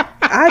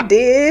 I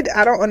did.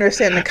 I don't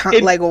understand the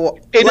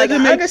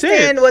I understand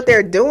sense. what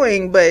they're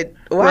doing, but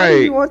why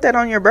do you want that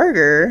on your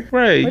burger?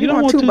 Right. You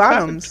don't want 2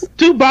 bottoms.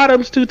 2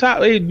 bottoms, 2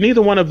 tops.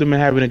 Neither one of them are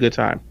having a good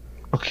time.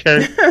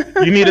 Okay.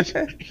 You need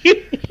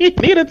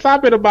a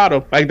top and a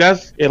bottom. Like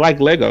that's it. Like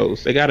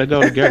Legos, they gotta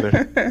go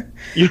together.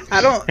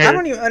 I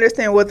don't even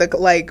understand what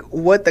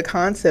the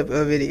concept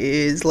of it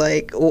is.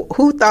 Like,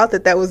 who thought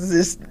that was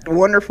this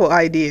wonderful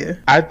idea?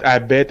 I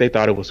bet they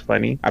thought it was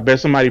funny. I bet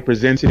somebody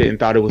presented it and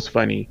thought it was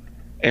funny.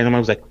 And I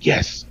was like,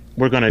 yes,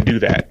 we're going to do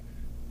that.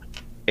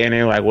 And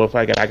they're like, well, if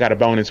I got a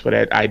bonus for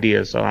that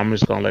idea, so I'm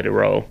just gonna let it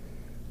roll.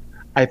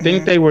 I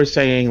think they were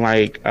saying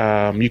like,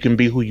 you can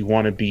be who you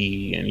want to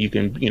be, and you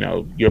can,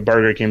 your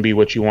burger can be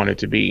what you want it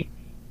to be.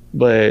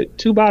 But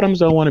two bottoms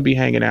don't want to be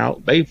hanging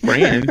out. They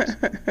friends.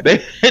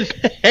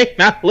 They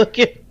not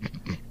looking.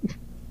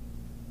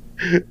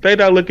 They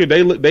not looking.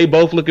 They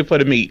both looking for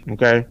the meat.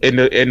 Okay, and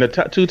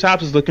the two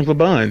tops is looking for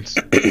buns.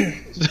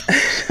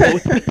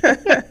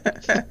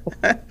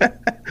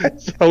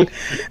 So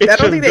I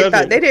don't think they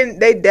thought they didn't.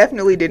 They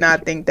definitely did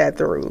not think that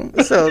through.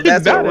 So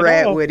that's where we're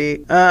at with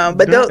it.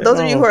 But those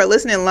of you who are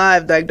listening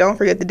live, like, don't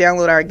forget to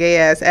download our gay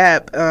ass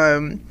app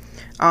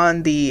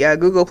on the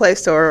Google Play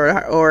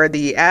Store or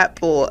the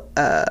Apple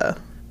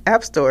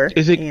App Store.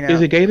 Is it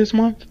gay this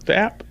month? The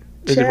app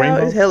is it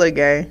rainbow? It's hella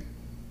gay.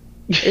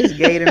 It's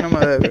gay in the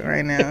mug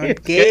right now.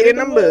 It's gay in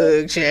the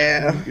mug,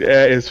 child.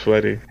 Yeah, it's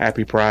funny.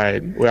 Happy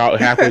Pride. We're out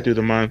halfway through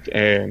the month,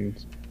 and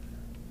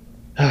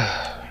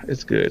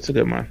it's good. It's a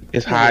good month.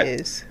 It's hot. It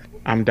is.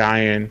 I'm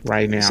dying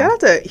right now. Shout out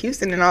to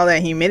Houston and all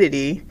that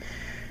humidity.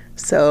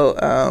 So,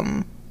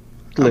 I'm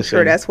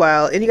sure that's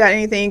wild. And you got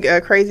anything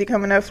crazy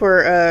coming up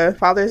for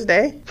Father's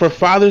Day? For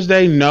Father's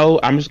Day, no.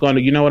 I'm just going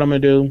to, you know what I'm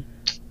going to do?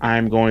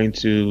 I'm going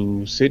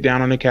to sit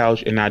down on the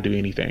couch and not do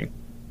anything.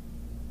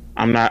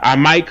 I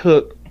might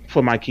cook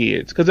for my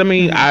kids. Because, I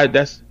mean, I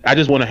just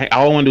want to,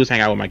 all I want to do is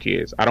hang out with my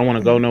kids. I don't want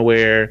to go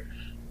nowhere.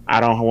 I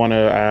don't want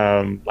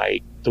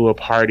to, do a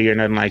party or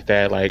nothing like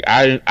that. Like,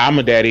 I'm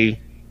a daddy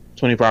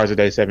 24 hours a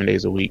day, 7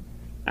 days a week.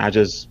 I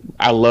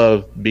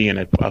love being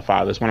a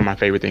father. It's one of my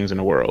favorite things in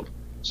the world.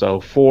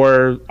 So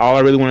all I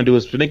really want to do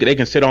is they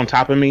can sit on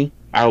top of me.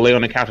 I'll lay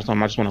on the couch or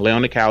something. I just want to lay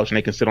on the couch and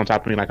they can sit on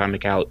top of me like on the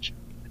couch,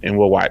 and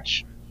we'll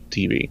watch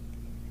TV.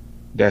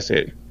 That's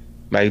it.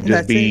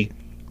 That's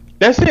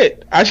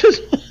it.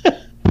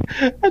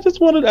 I just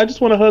want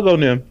to hug on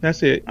them.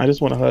 That's it. I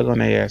just want to hug on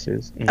their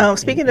asses.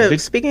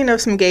 Speaking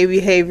of some gay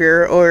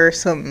behavior or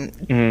some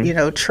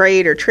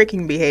trade or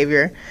tricking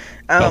behavior.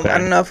 Okay. I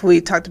don't know if we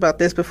talked about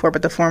this before,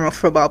 but the former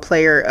football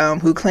player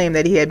who claimed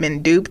that he had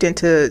been duped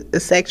into a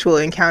sexual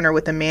encounter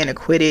with a man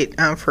acquitted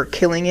for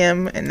killing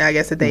him, and I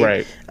guess that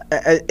they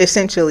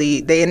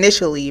they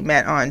initially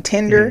met on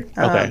Tinder,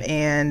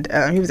 and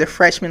he was a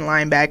freshman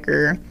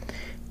linebacker,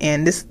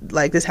 and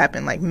this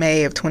happened like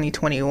May of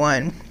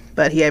 2021.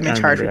 But he had been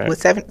charged with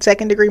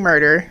second-degree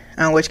murder,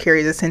 which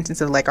carries a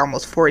sentence of like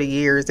almost 40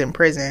 years in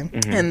prison.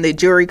 Mm-hmm. And the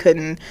jury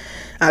could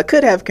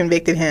have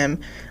convicted him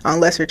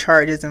on lesser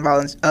charges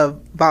of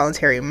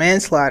voluntary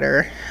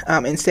manslaughter.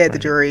 Instead, the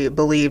jury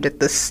believed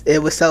that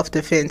it was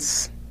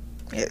self-defense,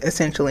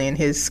 essentially, in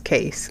his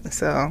case.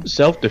 So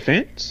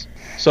self-defense.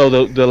 So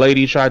the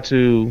lady tried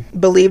to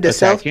believed him?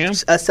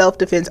 A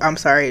self-defense. I'm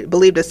sorry,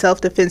 believed a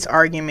self-defense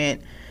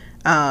argument.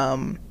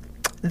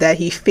 That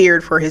he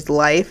feared for his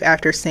life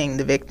after seeing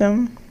the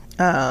victim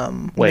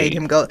made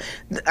him go.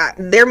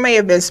 There may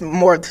have been some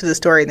more to the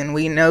story than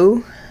we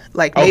know.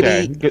 Like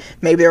maybe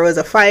there was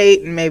a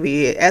fight and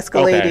maybe it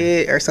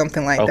escalated or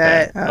something like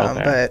that.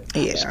 But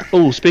yeah.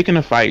 Oh, speaking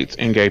of fights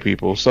and gay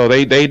people, so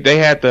they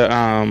had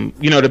the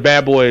the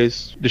Bad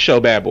Boys, the show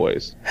Bad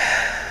Boys.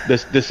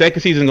 The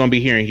second season is going to be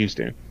here in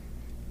Houston.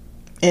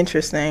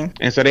 Interesting.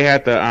 And so they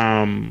had the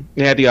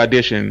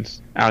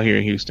auditions out here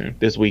in Houston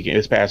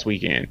this past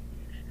weekend.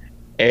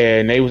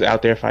 And they was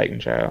out there fighting,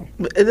 child.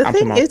 The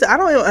thing is, I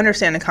don't even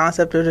understand the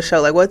concept of the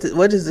show. Like, what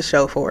is the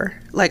show for?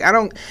 Like, I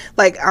don't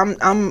like.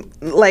 I'm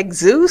like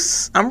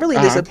Zeus. I'm really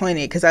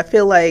disappointed because I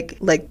feel like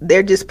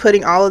they're just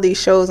putting all of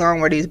these shows on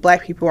where these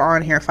black people are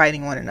on here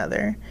fighting one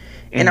another,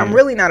 and I'm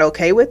really not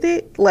okay with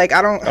it. Like,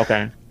 I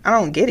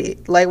don't get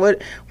it. Like, well,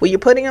 you're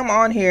putting them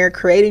on here,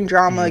 creating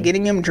drama,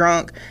 getting them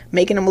drunk,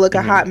 making them look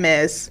a hot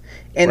mess,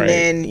 and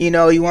then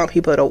you want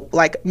people to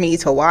like me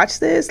to watch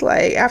this?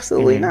 Like,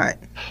 absolutely not.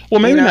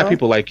 Well, maybe not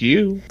people like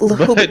you,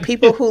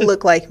 people who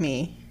look like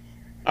me.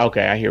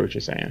 Okay, I hear what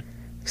you're saying.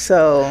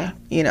 So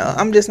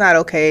I'm just not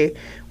okay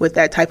with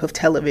that type of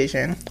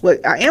television.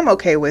 What I am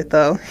okay with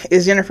though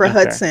is Jennifer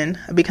Hudson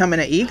becoming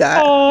an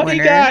EGOT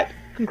winner. EGOT.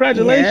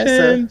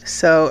 Congratulations! Yeah,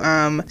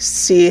 so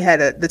she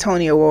had the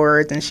Tony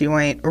Awards and she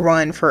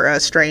run for a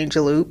Strange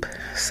Loop.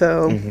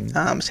 So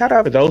shout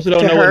out for those who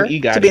don't know what an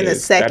EGOT to being the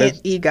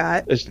second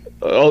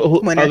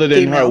EGOT winner, other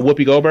than her,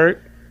 Whoopi Goldberg.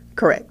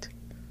 Correct.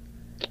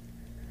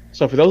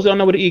 So for those who don't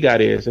know what an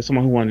EGOT is, it's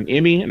someone who won an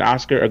Emmy, an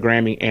Oscar, a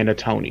Grammy, and a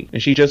Tony.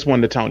 And she just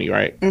won the Tony,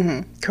 right?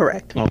 Mm-hmm.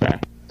 Correct. Okay,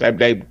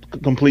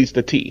 that completes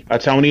the T. A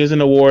Tony is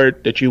an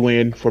award that you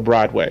win for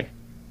Broadway.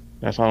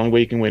 That's the only way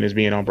you can win is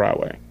being on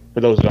Broadway.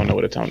 For those who don't know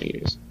what a Tony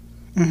is,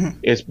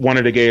 it's one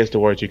of the gayest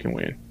awards you can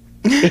win.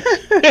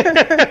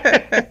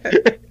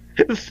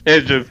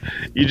 It's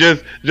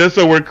just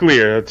so we're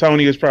clear, a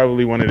Tony is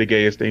probably one of the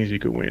gayest things you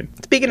could win.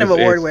 Speaking of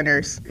award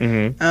winners,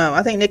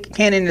 I think Nick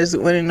Cannon is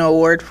winning an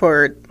award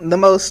for the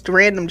most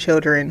random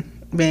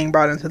children being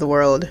brought into the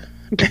world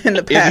in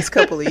the past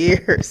couple of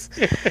years,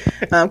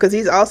 because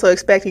he's also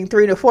expecting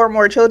 3 to 4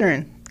 more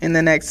children in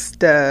the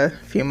next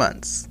few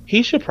months.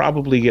 He should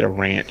probably get a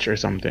ranch or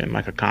something,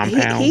 like a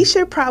compound. He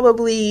should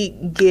probably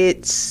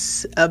get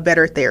a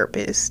better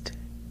therapist.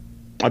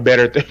 A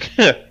better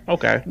thing.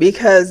 Okay.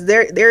 because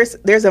there's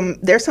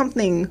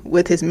something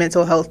with his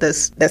mental health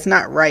that's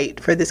not right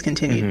for this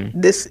continued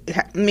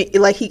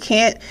Mm-hmm. like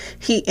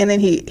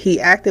he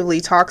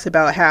actively talks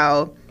about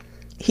how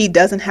he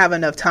doesn't have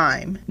enough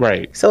time.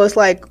 Right. So it's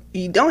like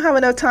you don't have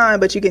enough time,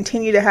 but you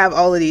continue to have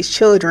all of these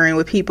children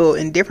with people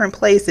in different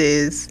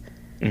places,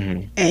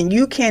 Mm-hmm. and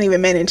you can't even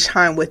manage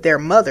time with their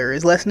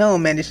mothers, let's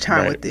alone manage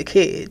time Right. with the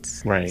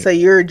kids. Right. So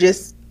you're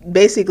just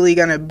basically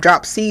gonna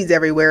drop seeds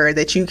everywhere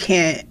that you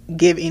can't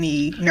give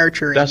any That's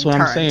nurturing what I'm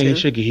time saying.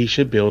 to. He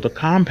should build a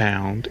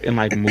compound and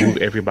like move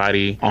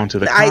everybody onto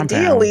the compound.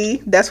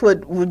 Ideally, that's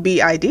what would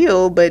be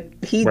ideal, but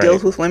he Right.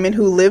 deals with women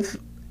who live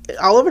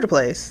all over the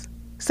place.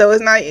 So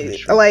it's not That's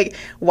true. like,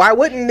 why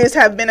wouldn't this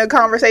have been a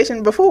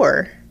conversation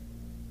before?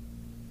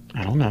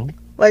 I don't know.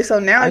 Like, so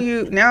now I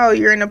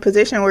you're in a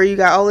position where you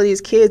got all of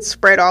these kids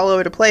spread all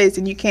over the place,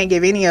 and you can't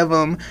give any of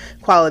them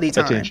quality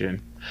time.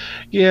 attention.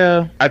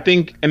 Yeah, I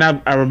think, and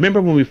I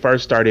remember when we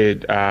first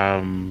started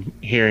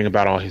hearing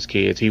about all his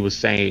kids,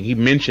 he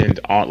mentioned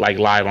on like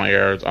live on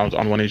air on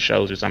one of his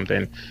shows or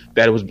something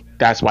that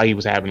that's why he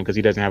was having, because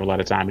he doesn't have a lot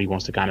of time. He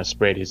wants to kind of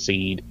spread his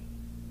seed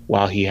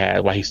while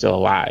he's still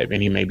alive,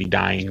 and he may be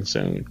dying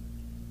soon.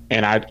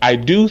 And I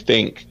do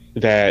think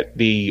that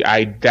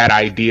that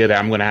idea that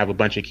I'm going to have a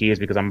bunch of kids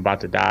because I'm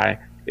about to die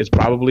is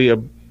probably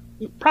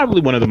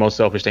one of the most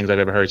selfish things I've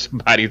ever heard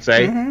somebody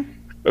say,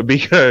 Mm-hmm.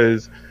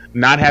 because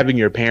not having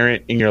your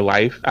parent in your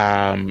life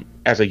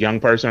as a young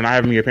person, not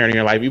having your parent in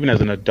your life even as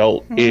an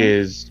adult, Mm-hmm.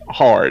 is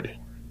hard.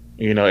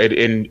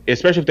 And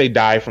especially if they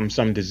die from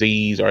some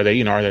disease, or or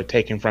they're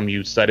taken from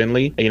you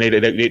suddenly.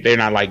 They're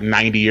not like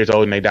 90 years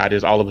old and they die.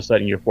 Just all of a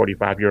sudden your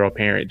 45-year-old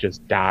parent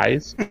just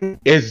dies.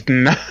 It's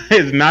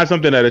not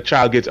something that a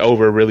child gets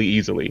over really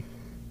easily,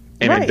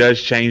 and it Right.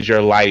 does change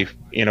your life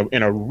in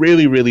a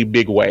really really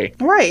big way.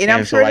 Right, and I'm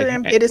And so sure like,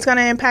 that it is going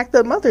to impact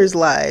the mothers'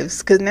 lives,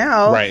 because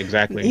now, right,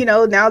 exactly,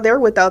 now they're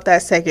without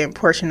that second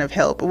portion of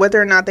help,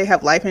 whether or not they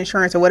have life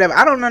insurance or whatever.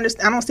 I don't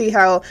understand. I don't see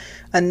how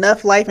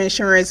enough life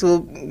insurance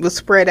will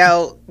spread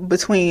out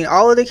between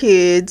all of the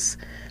kids,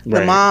 the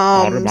right.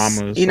 All the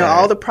moms, mamas, all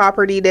right, the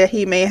property that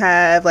he may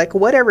have, like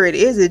whatever it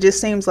is. It just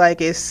seems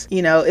like it's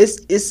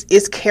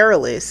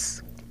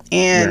careless.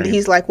 And right.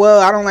 he's like,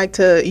 well, I don't like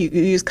to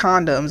use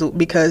condoms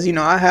because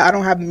I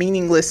don't have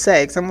meaningless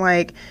sex. I'm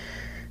like,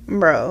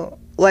 bro,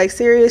 like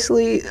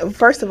seriously.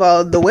 First of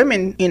all, the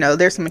women,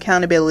 there's some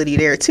accountability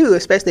there too,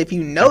 especially if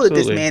you know that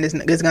this Absolutely.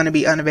 man is going to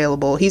be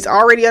unavailable. He's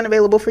already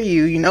unavailable for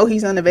you.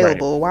 He's Right,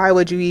 unavailable. Why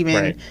would you even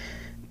right,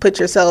 put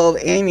yourself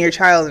and your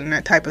child in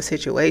that type of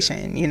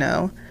situation?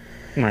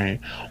 right.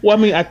 Well,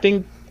 I mean,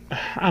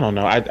 I don't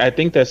know. I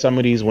think that some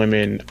of these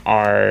women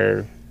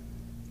are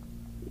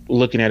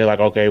looking at it like,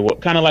 okay, well,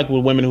 kind of like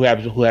with women who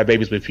have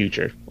babies with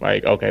Future.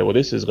 Like, okay, well,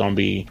 this is going to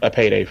be a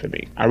payday for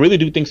me. I really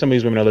do think some of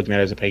these women are looking at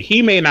it as a pay.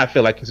 He may not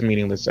feel like it's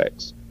meaningless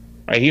sex,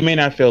 right? He may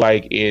not feel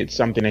like it's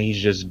something that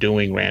he's just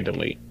doing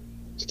randomly.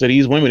 To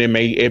these women,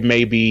 it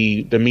may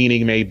be, the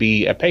meaning may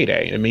be a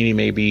payday. The meaning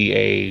may be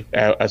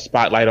a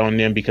spotlight on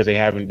them because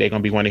they're going to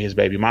be one of his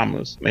baby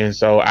mamas. And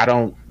so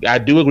I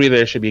do agree that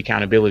there should be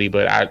accountability,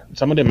 but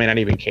some of them may not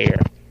even care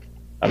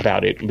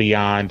about it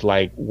beyond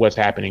like what's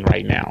happening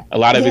right now. A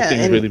lot of it Yeah,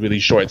 seems and really, really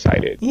short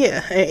sighted.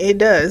 yeah, it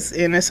does,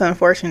 and it's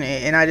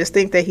unfortunate. And I just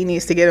think that he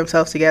needs to get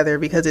himself together,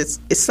 because it's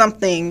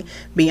something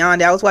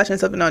beyond. I was watching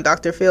something on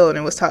Dr. Phil, and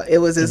it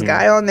was this Hmm.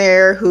 guy on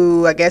there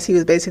who, I guess, he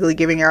was basically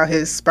giving out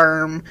his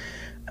sperm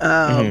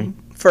Hmm.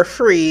 for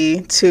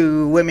free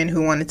to women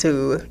who wanted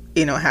to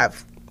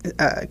have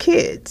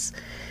kids.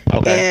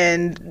 Okay.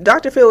 And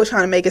Dr. Phil was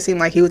trying to make it seem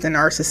like he was a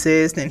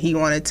narcissist, and he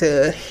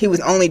was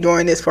only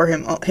doing this for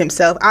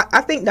himself.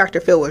 I think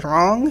Dr. Phil was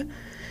wrong.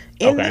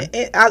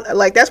 Okay.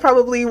 Like, that's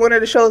probably one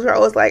of the shows where I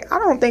was like, I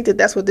don't think that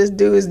that's what this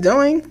dude is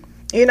doing,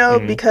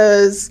 Hmm.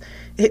 because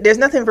there's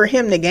nothing for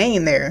him to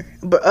gain there,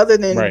 but other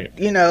than Right.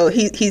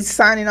 he's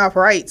signing off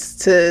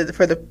rights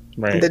for the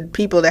Right.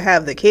 people that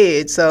have the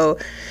kids. So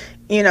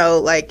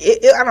like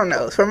I don't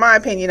know. For my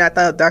opinion, I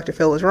thought Dr.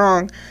 Phil was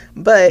wrong,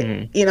 but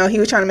Hmm. he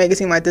was trying to make it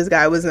seem like this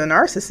guy was a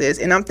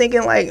narcissist, and I'm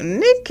thinking like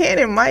Nick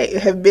Cannon might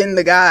have been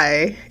the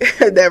guy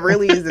that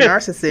really is the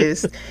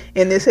narcissist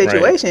in this Right.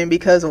 situation,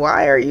 because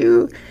why are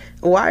you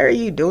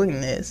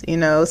doing this?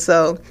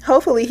 So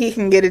hopefully he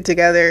can get it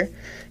together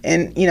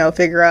and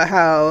figure out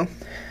how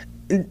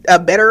a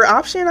better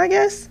option, I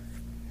guess.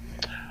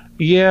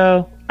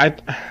 Yeah. I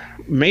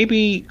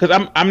maybe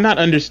because I'm not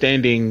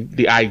understanding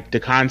the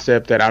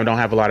concept that I don't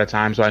have a lot of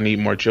time, so I need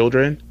more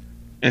children,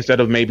 instead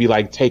of maybe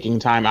like taking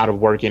time out of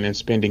working and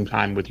spending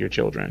time with your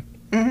children.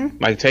 Hmm.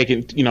 Like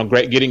taking,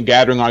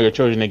 gathering all your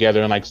children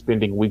together and like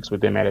spending weeks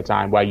with them at a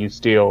time while you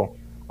still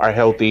are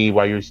healthy,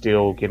 while you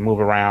still can move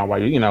around,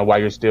 while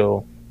you're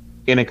still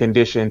in a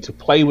condition to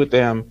play with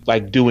them,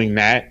 like doing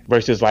that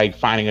versus like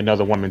finding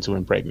another woman to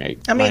impregnate.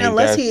 I mean,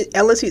 Like that's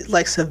unless he's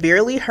like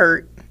severely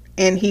hurt,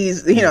 and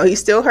he's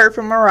still hurt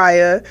from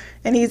Mariah,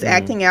 and he's mm,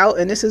 acting out,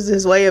 and this is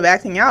his way of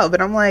acting out.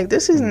 But I'm like,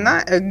 this is mm,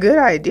 not a good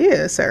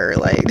idea, sir.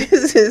 Like,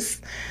 this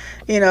is,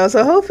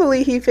 So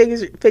hopefully he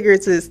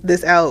figures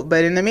this out.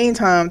 But in the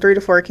meantime, 3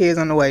 to 4 kids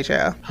on the way,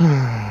 child.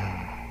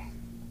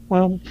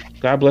 Well,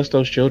 God bless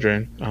those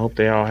children. I hope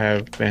they all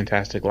have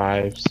fantastic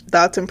lives.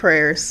 Thoughts and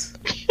prayers.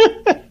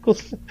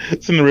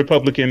 It's in the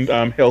Republican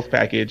health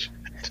package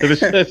to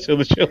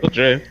the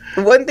children.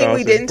 One thing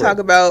we didn't talk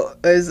about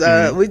is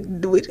we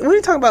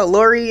didn't talk about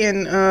Lori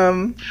and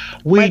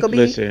Michael B.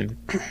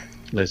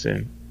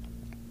 Listen.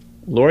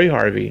 Lori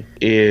Harvey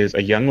is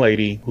a young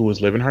lady who is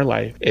living her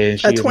life, and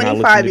she a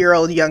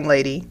 25-year-old young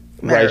lady.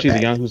 Right, she's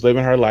who's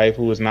living her life,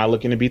 who is not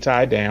looking to be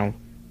tied down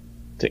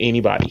to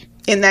anybody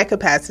in that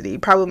capacity.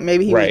 Probably,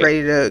 maybe he was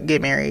ready to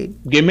get married.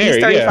 He's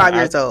 35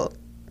 years old.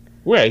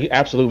 Right, he's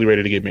absolutely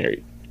ready to get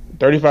married.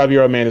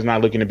 35-year-old man is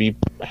not looking to be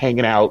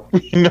hanging out,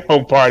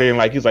 partying.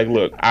 Like, he's like,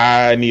 look,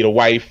 I need a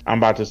wife. I'm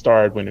about to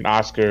start winning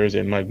Oscars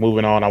and like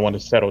moving on. I want to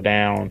settle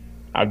down.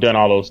 I've done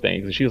all those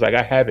things, and she was like,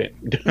 I haven't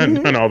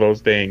done all those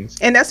things,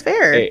 and that's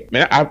fair. Hey,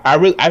 man,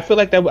 I feel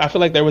like there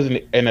was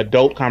an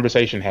adult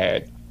conversation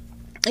had.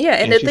 Yeah,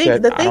 and the thing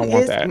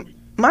is,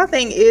 my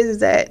thing is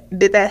that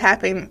did that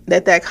happen?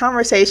 That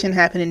conversation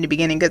happened in the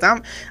beginning?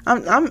 Because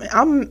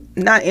I'm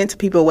not into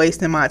people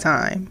wasting my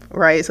time,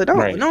 right? So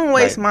don't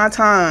waste my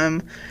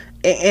time.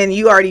 And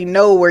you already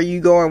know where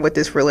you're going with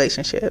this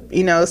relationship,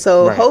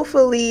 So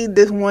hopefully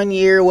this 1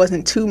 year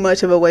wasn't too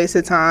much of a waste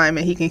of time,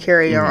 and he can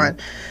carry on.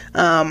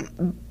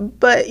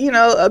 But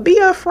be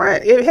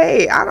upfront.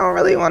 Hey, I don't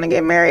really want to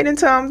get married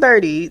until I'm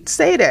 30.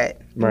 Say that.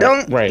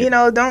 Don't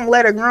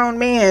let a grown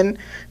man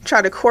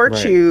try to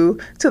court you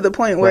to the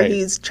point where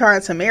he's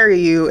trying to marry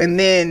you, and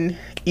then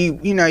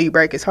you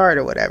break his heart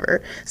or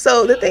whatever.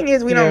 So the thing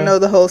is, we don't know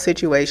the whole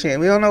situation.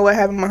 We don't know what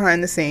happened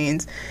behind the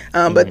scenes.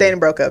 But they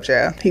broke up,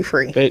 child. He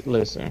free.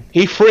 Listen,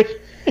 he free.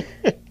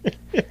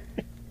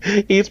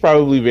 He's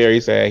probably very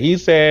sad.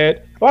 He's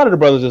sad. A lot of the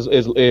brothers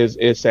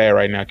is sad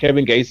right now.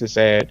 Kevin Gates is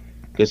sad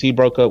because he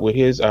broke up with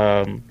his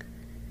wife,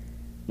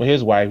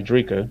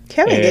 Drika.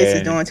 Kevin Gates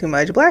is doing too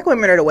much. Black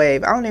women are the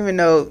wave. I don't even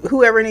know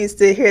whoever needs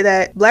to hear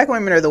that. Black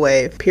women are the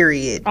wave,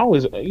 period. I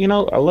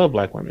love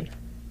black women.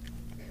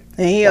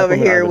 And he over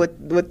here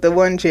with the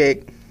one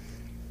chick.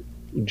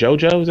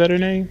 JoJo, is that her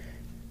name?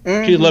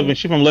 Mm-hmm.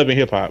 She's from Love and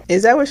Hip Hop.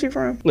 Is that where she's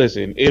from?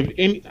 Listen,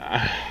 it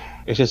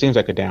just seems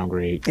like a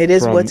downgrade. It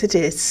is what it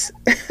is.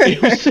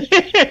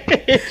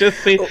 It just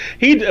seems,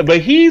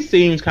 he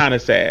seems kind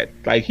of sad.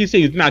 Like, he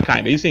seems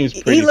he seems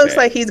pretty He looks sad.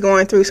 like he's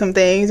going through some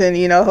things, and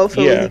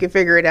hopefully he can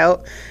figure it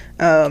out.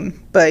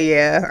 But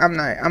yeah,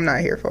 I'm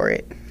not here for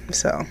it.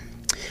 So.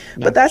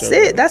 But that's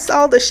it. That's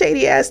all the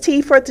shady ass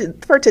tea for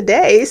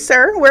today,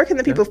 sir. Where can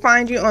the people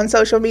find you on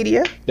social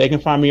media? They can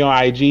find me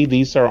on IG,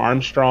 the Sir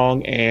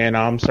Armstrong,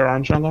 and Sir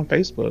Armstrong on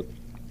Facebook.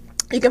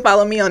 You can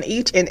follow me on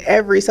each and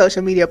every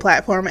social media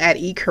platform at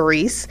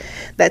eCarice.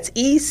 That's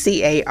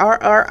ECARRICE.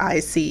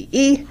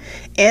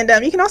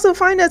 And you can also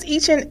find us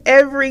each and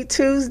every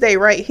Tuesday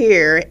right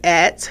here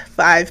at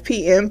 5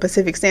 p.m.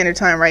 Pacific Standard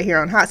Time right here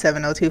on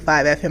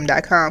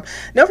hot7025fm.com.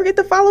 Don't forget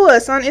to follow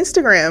us on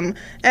Instagram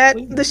at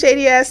the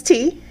Shady Ass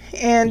Tea.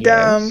 And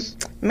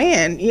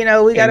man, we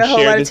got a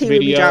whole lot of tea we'll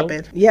be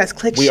dropping. Yes,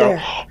 click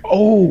share.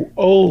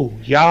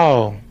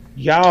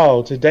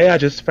 Y'all, today I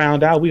just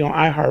found out we on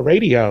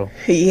iHeartRadio.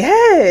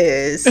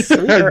 Yes,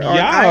 we are on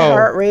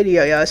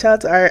iHeartRadio, y'all.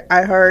 Shout out to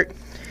iHeart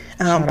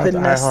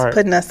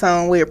putting us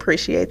on. We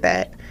appreciate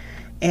that.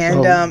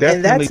 And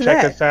definitely that's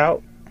check us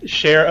out.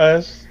 Share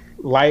us,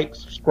 like,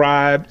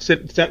 subscribe,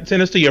 send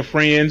us to your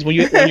friends when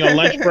you're on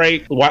lunch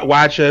break.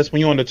 Watch us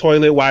when you're on the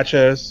toilet. Watch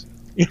us.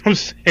 You know what I'm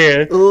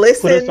saying?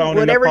 Listen, put us on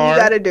whatever you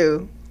got to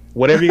do.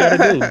 Whatever you got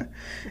to do.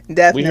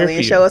 Definitely,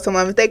 and show us some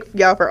love. Thank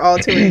y'all for all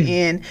tuning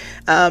in.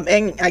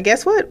 And I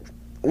guess what?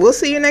 We'll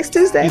see you next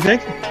Tuesday. Bye.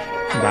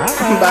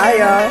 Bye,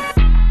 y'all.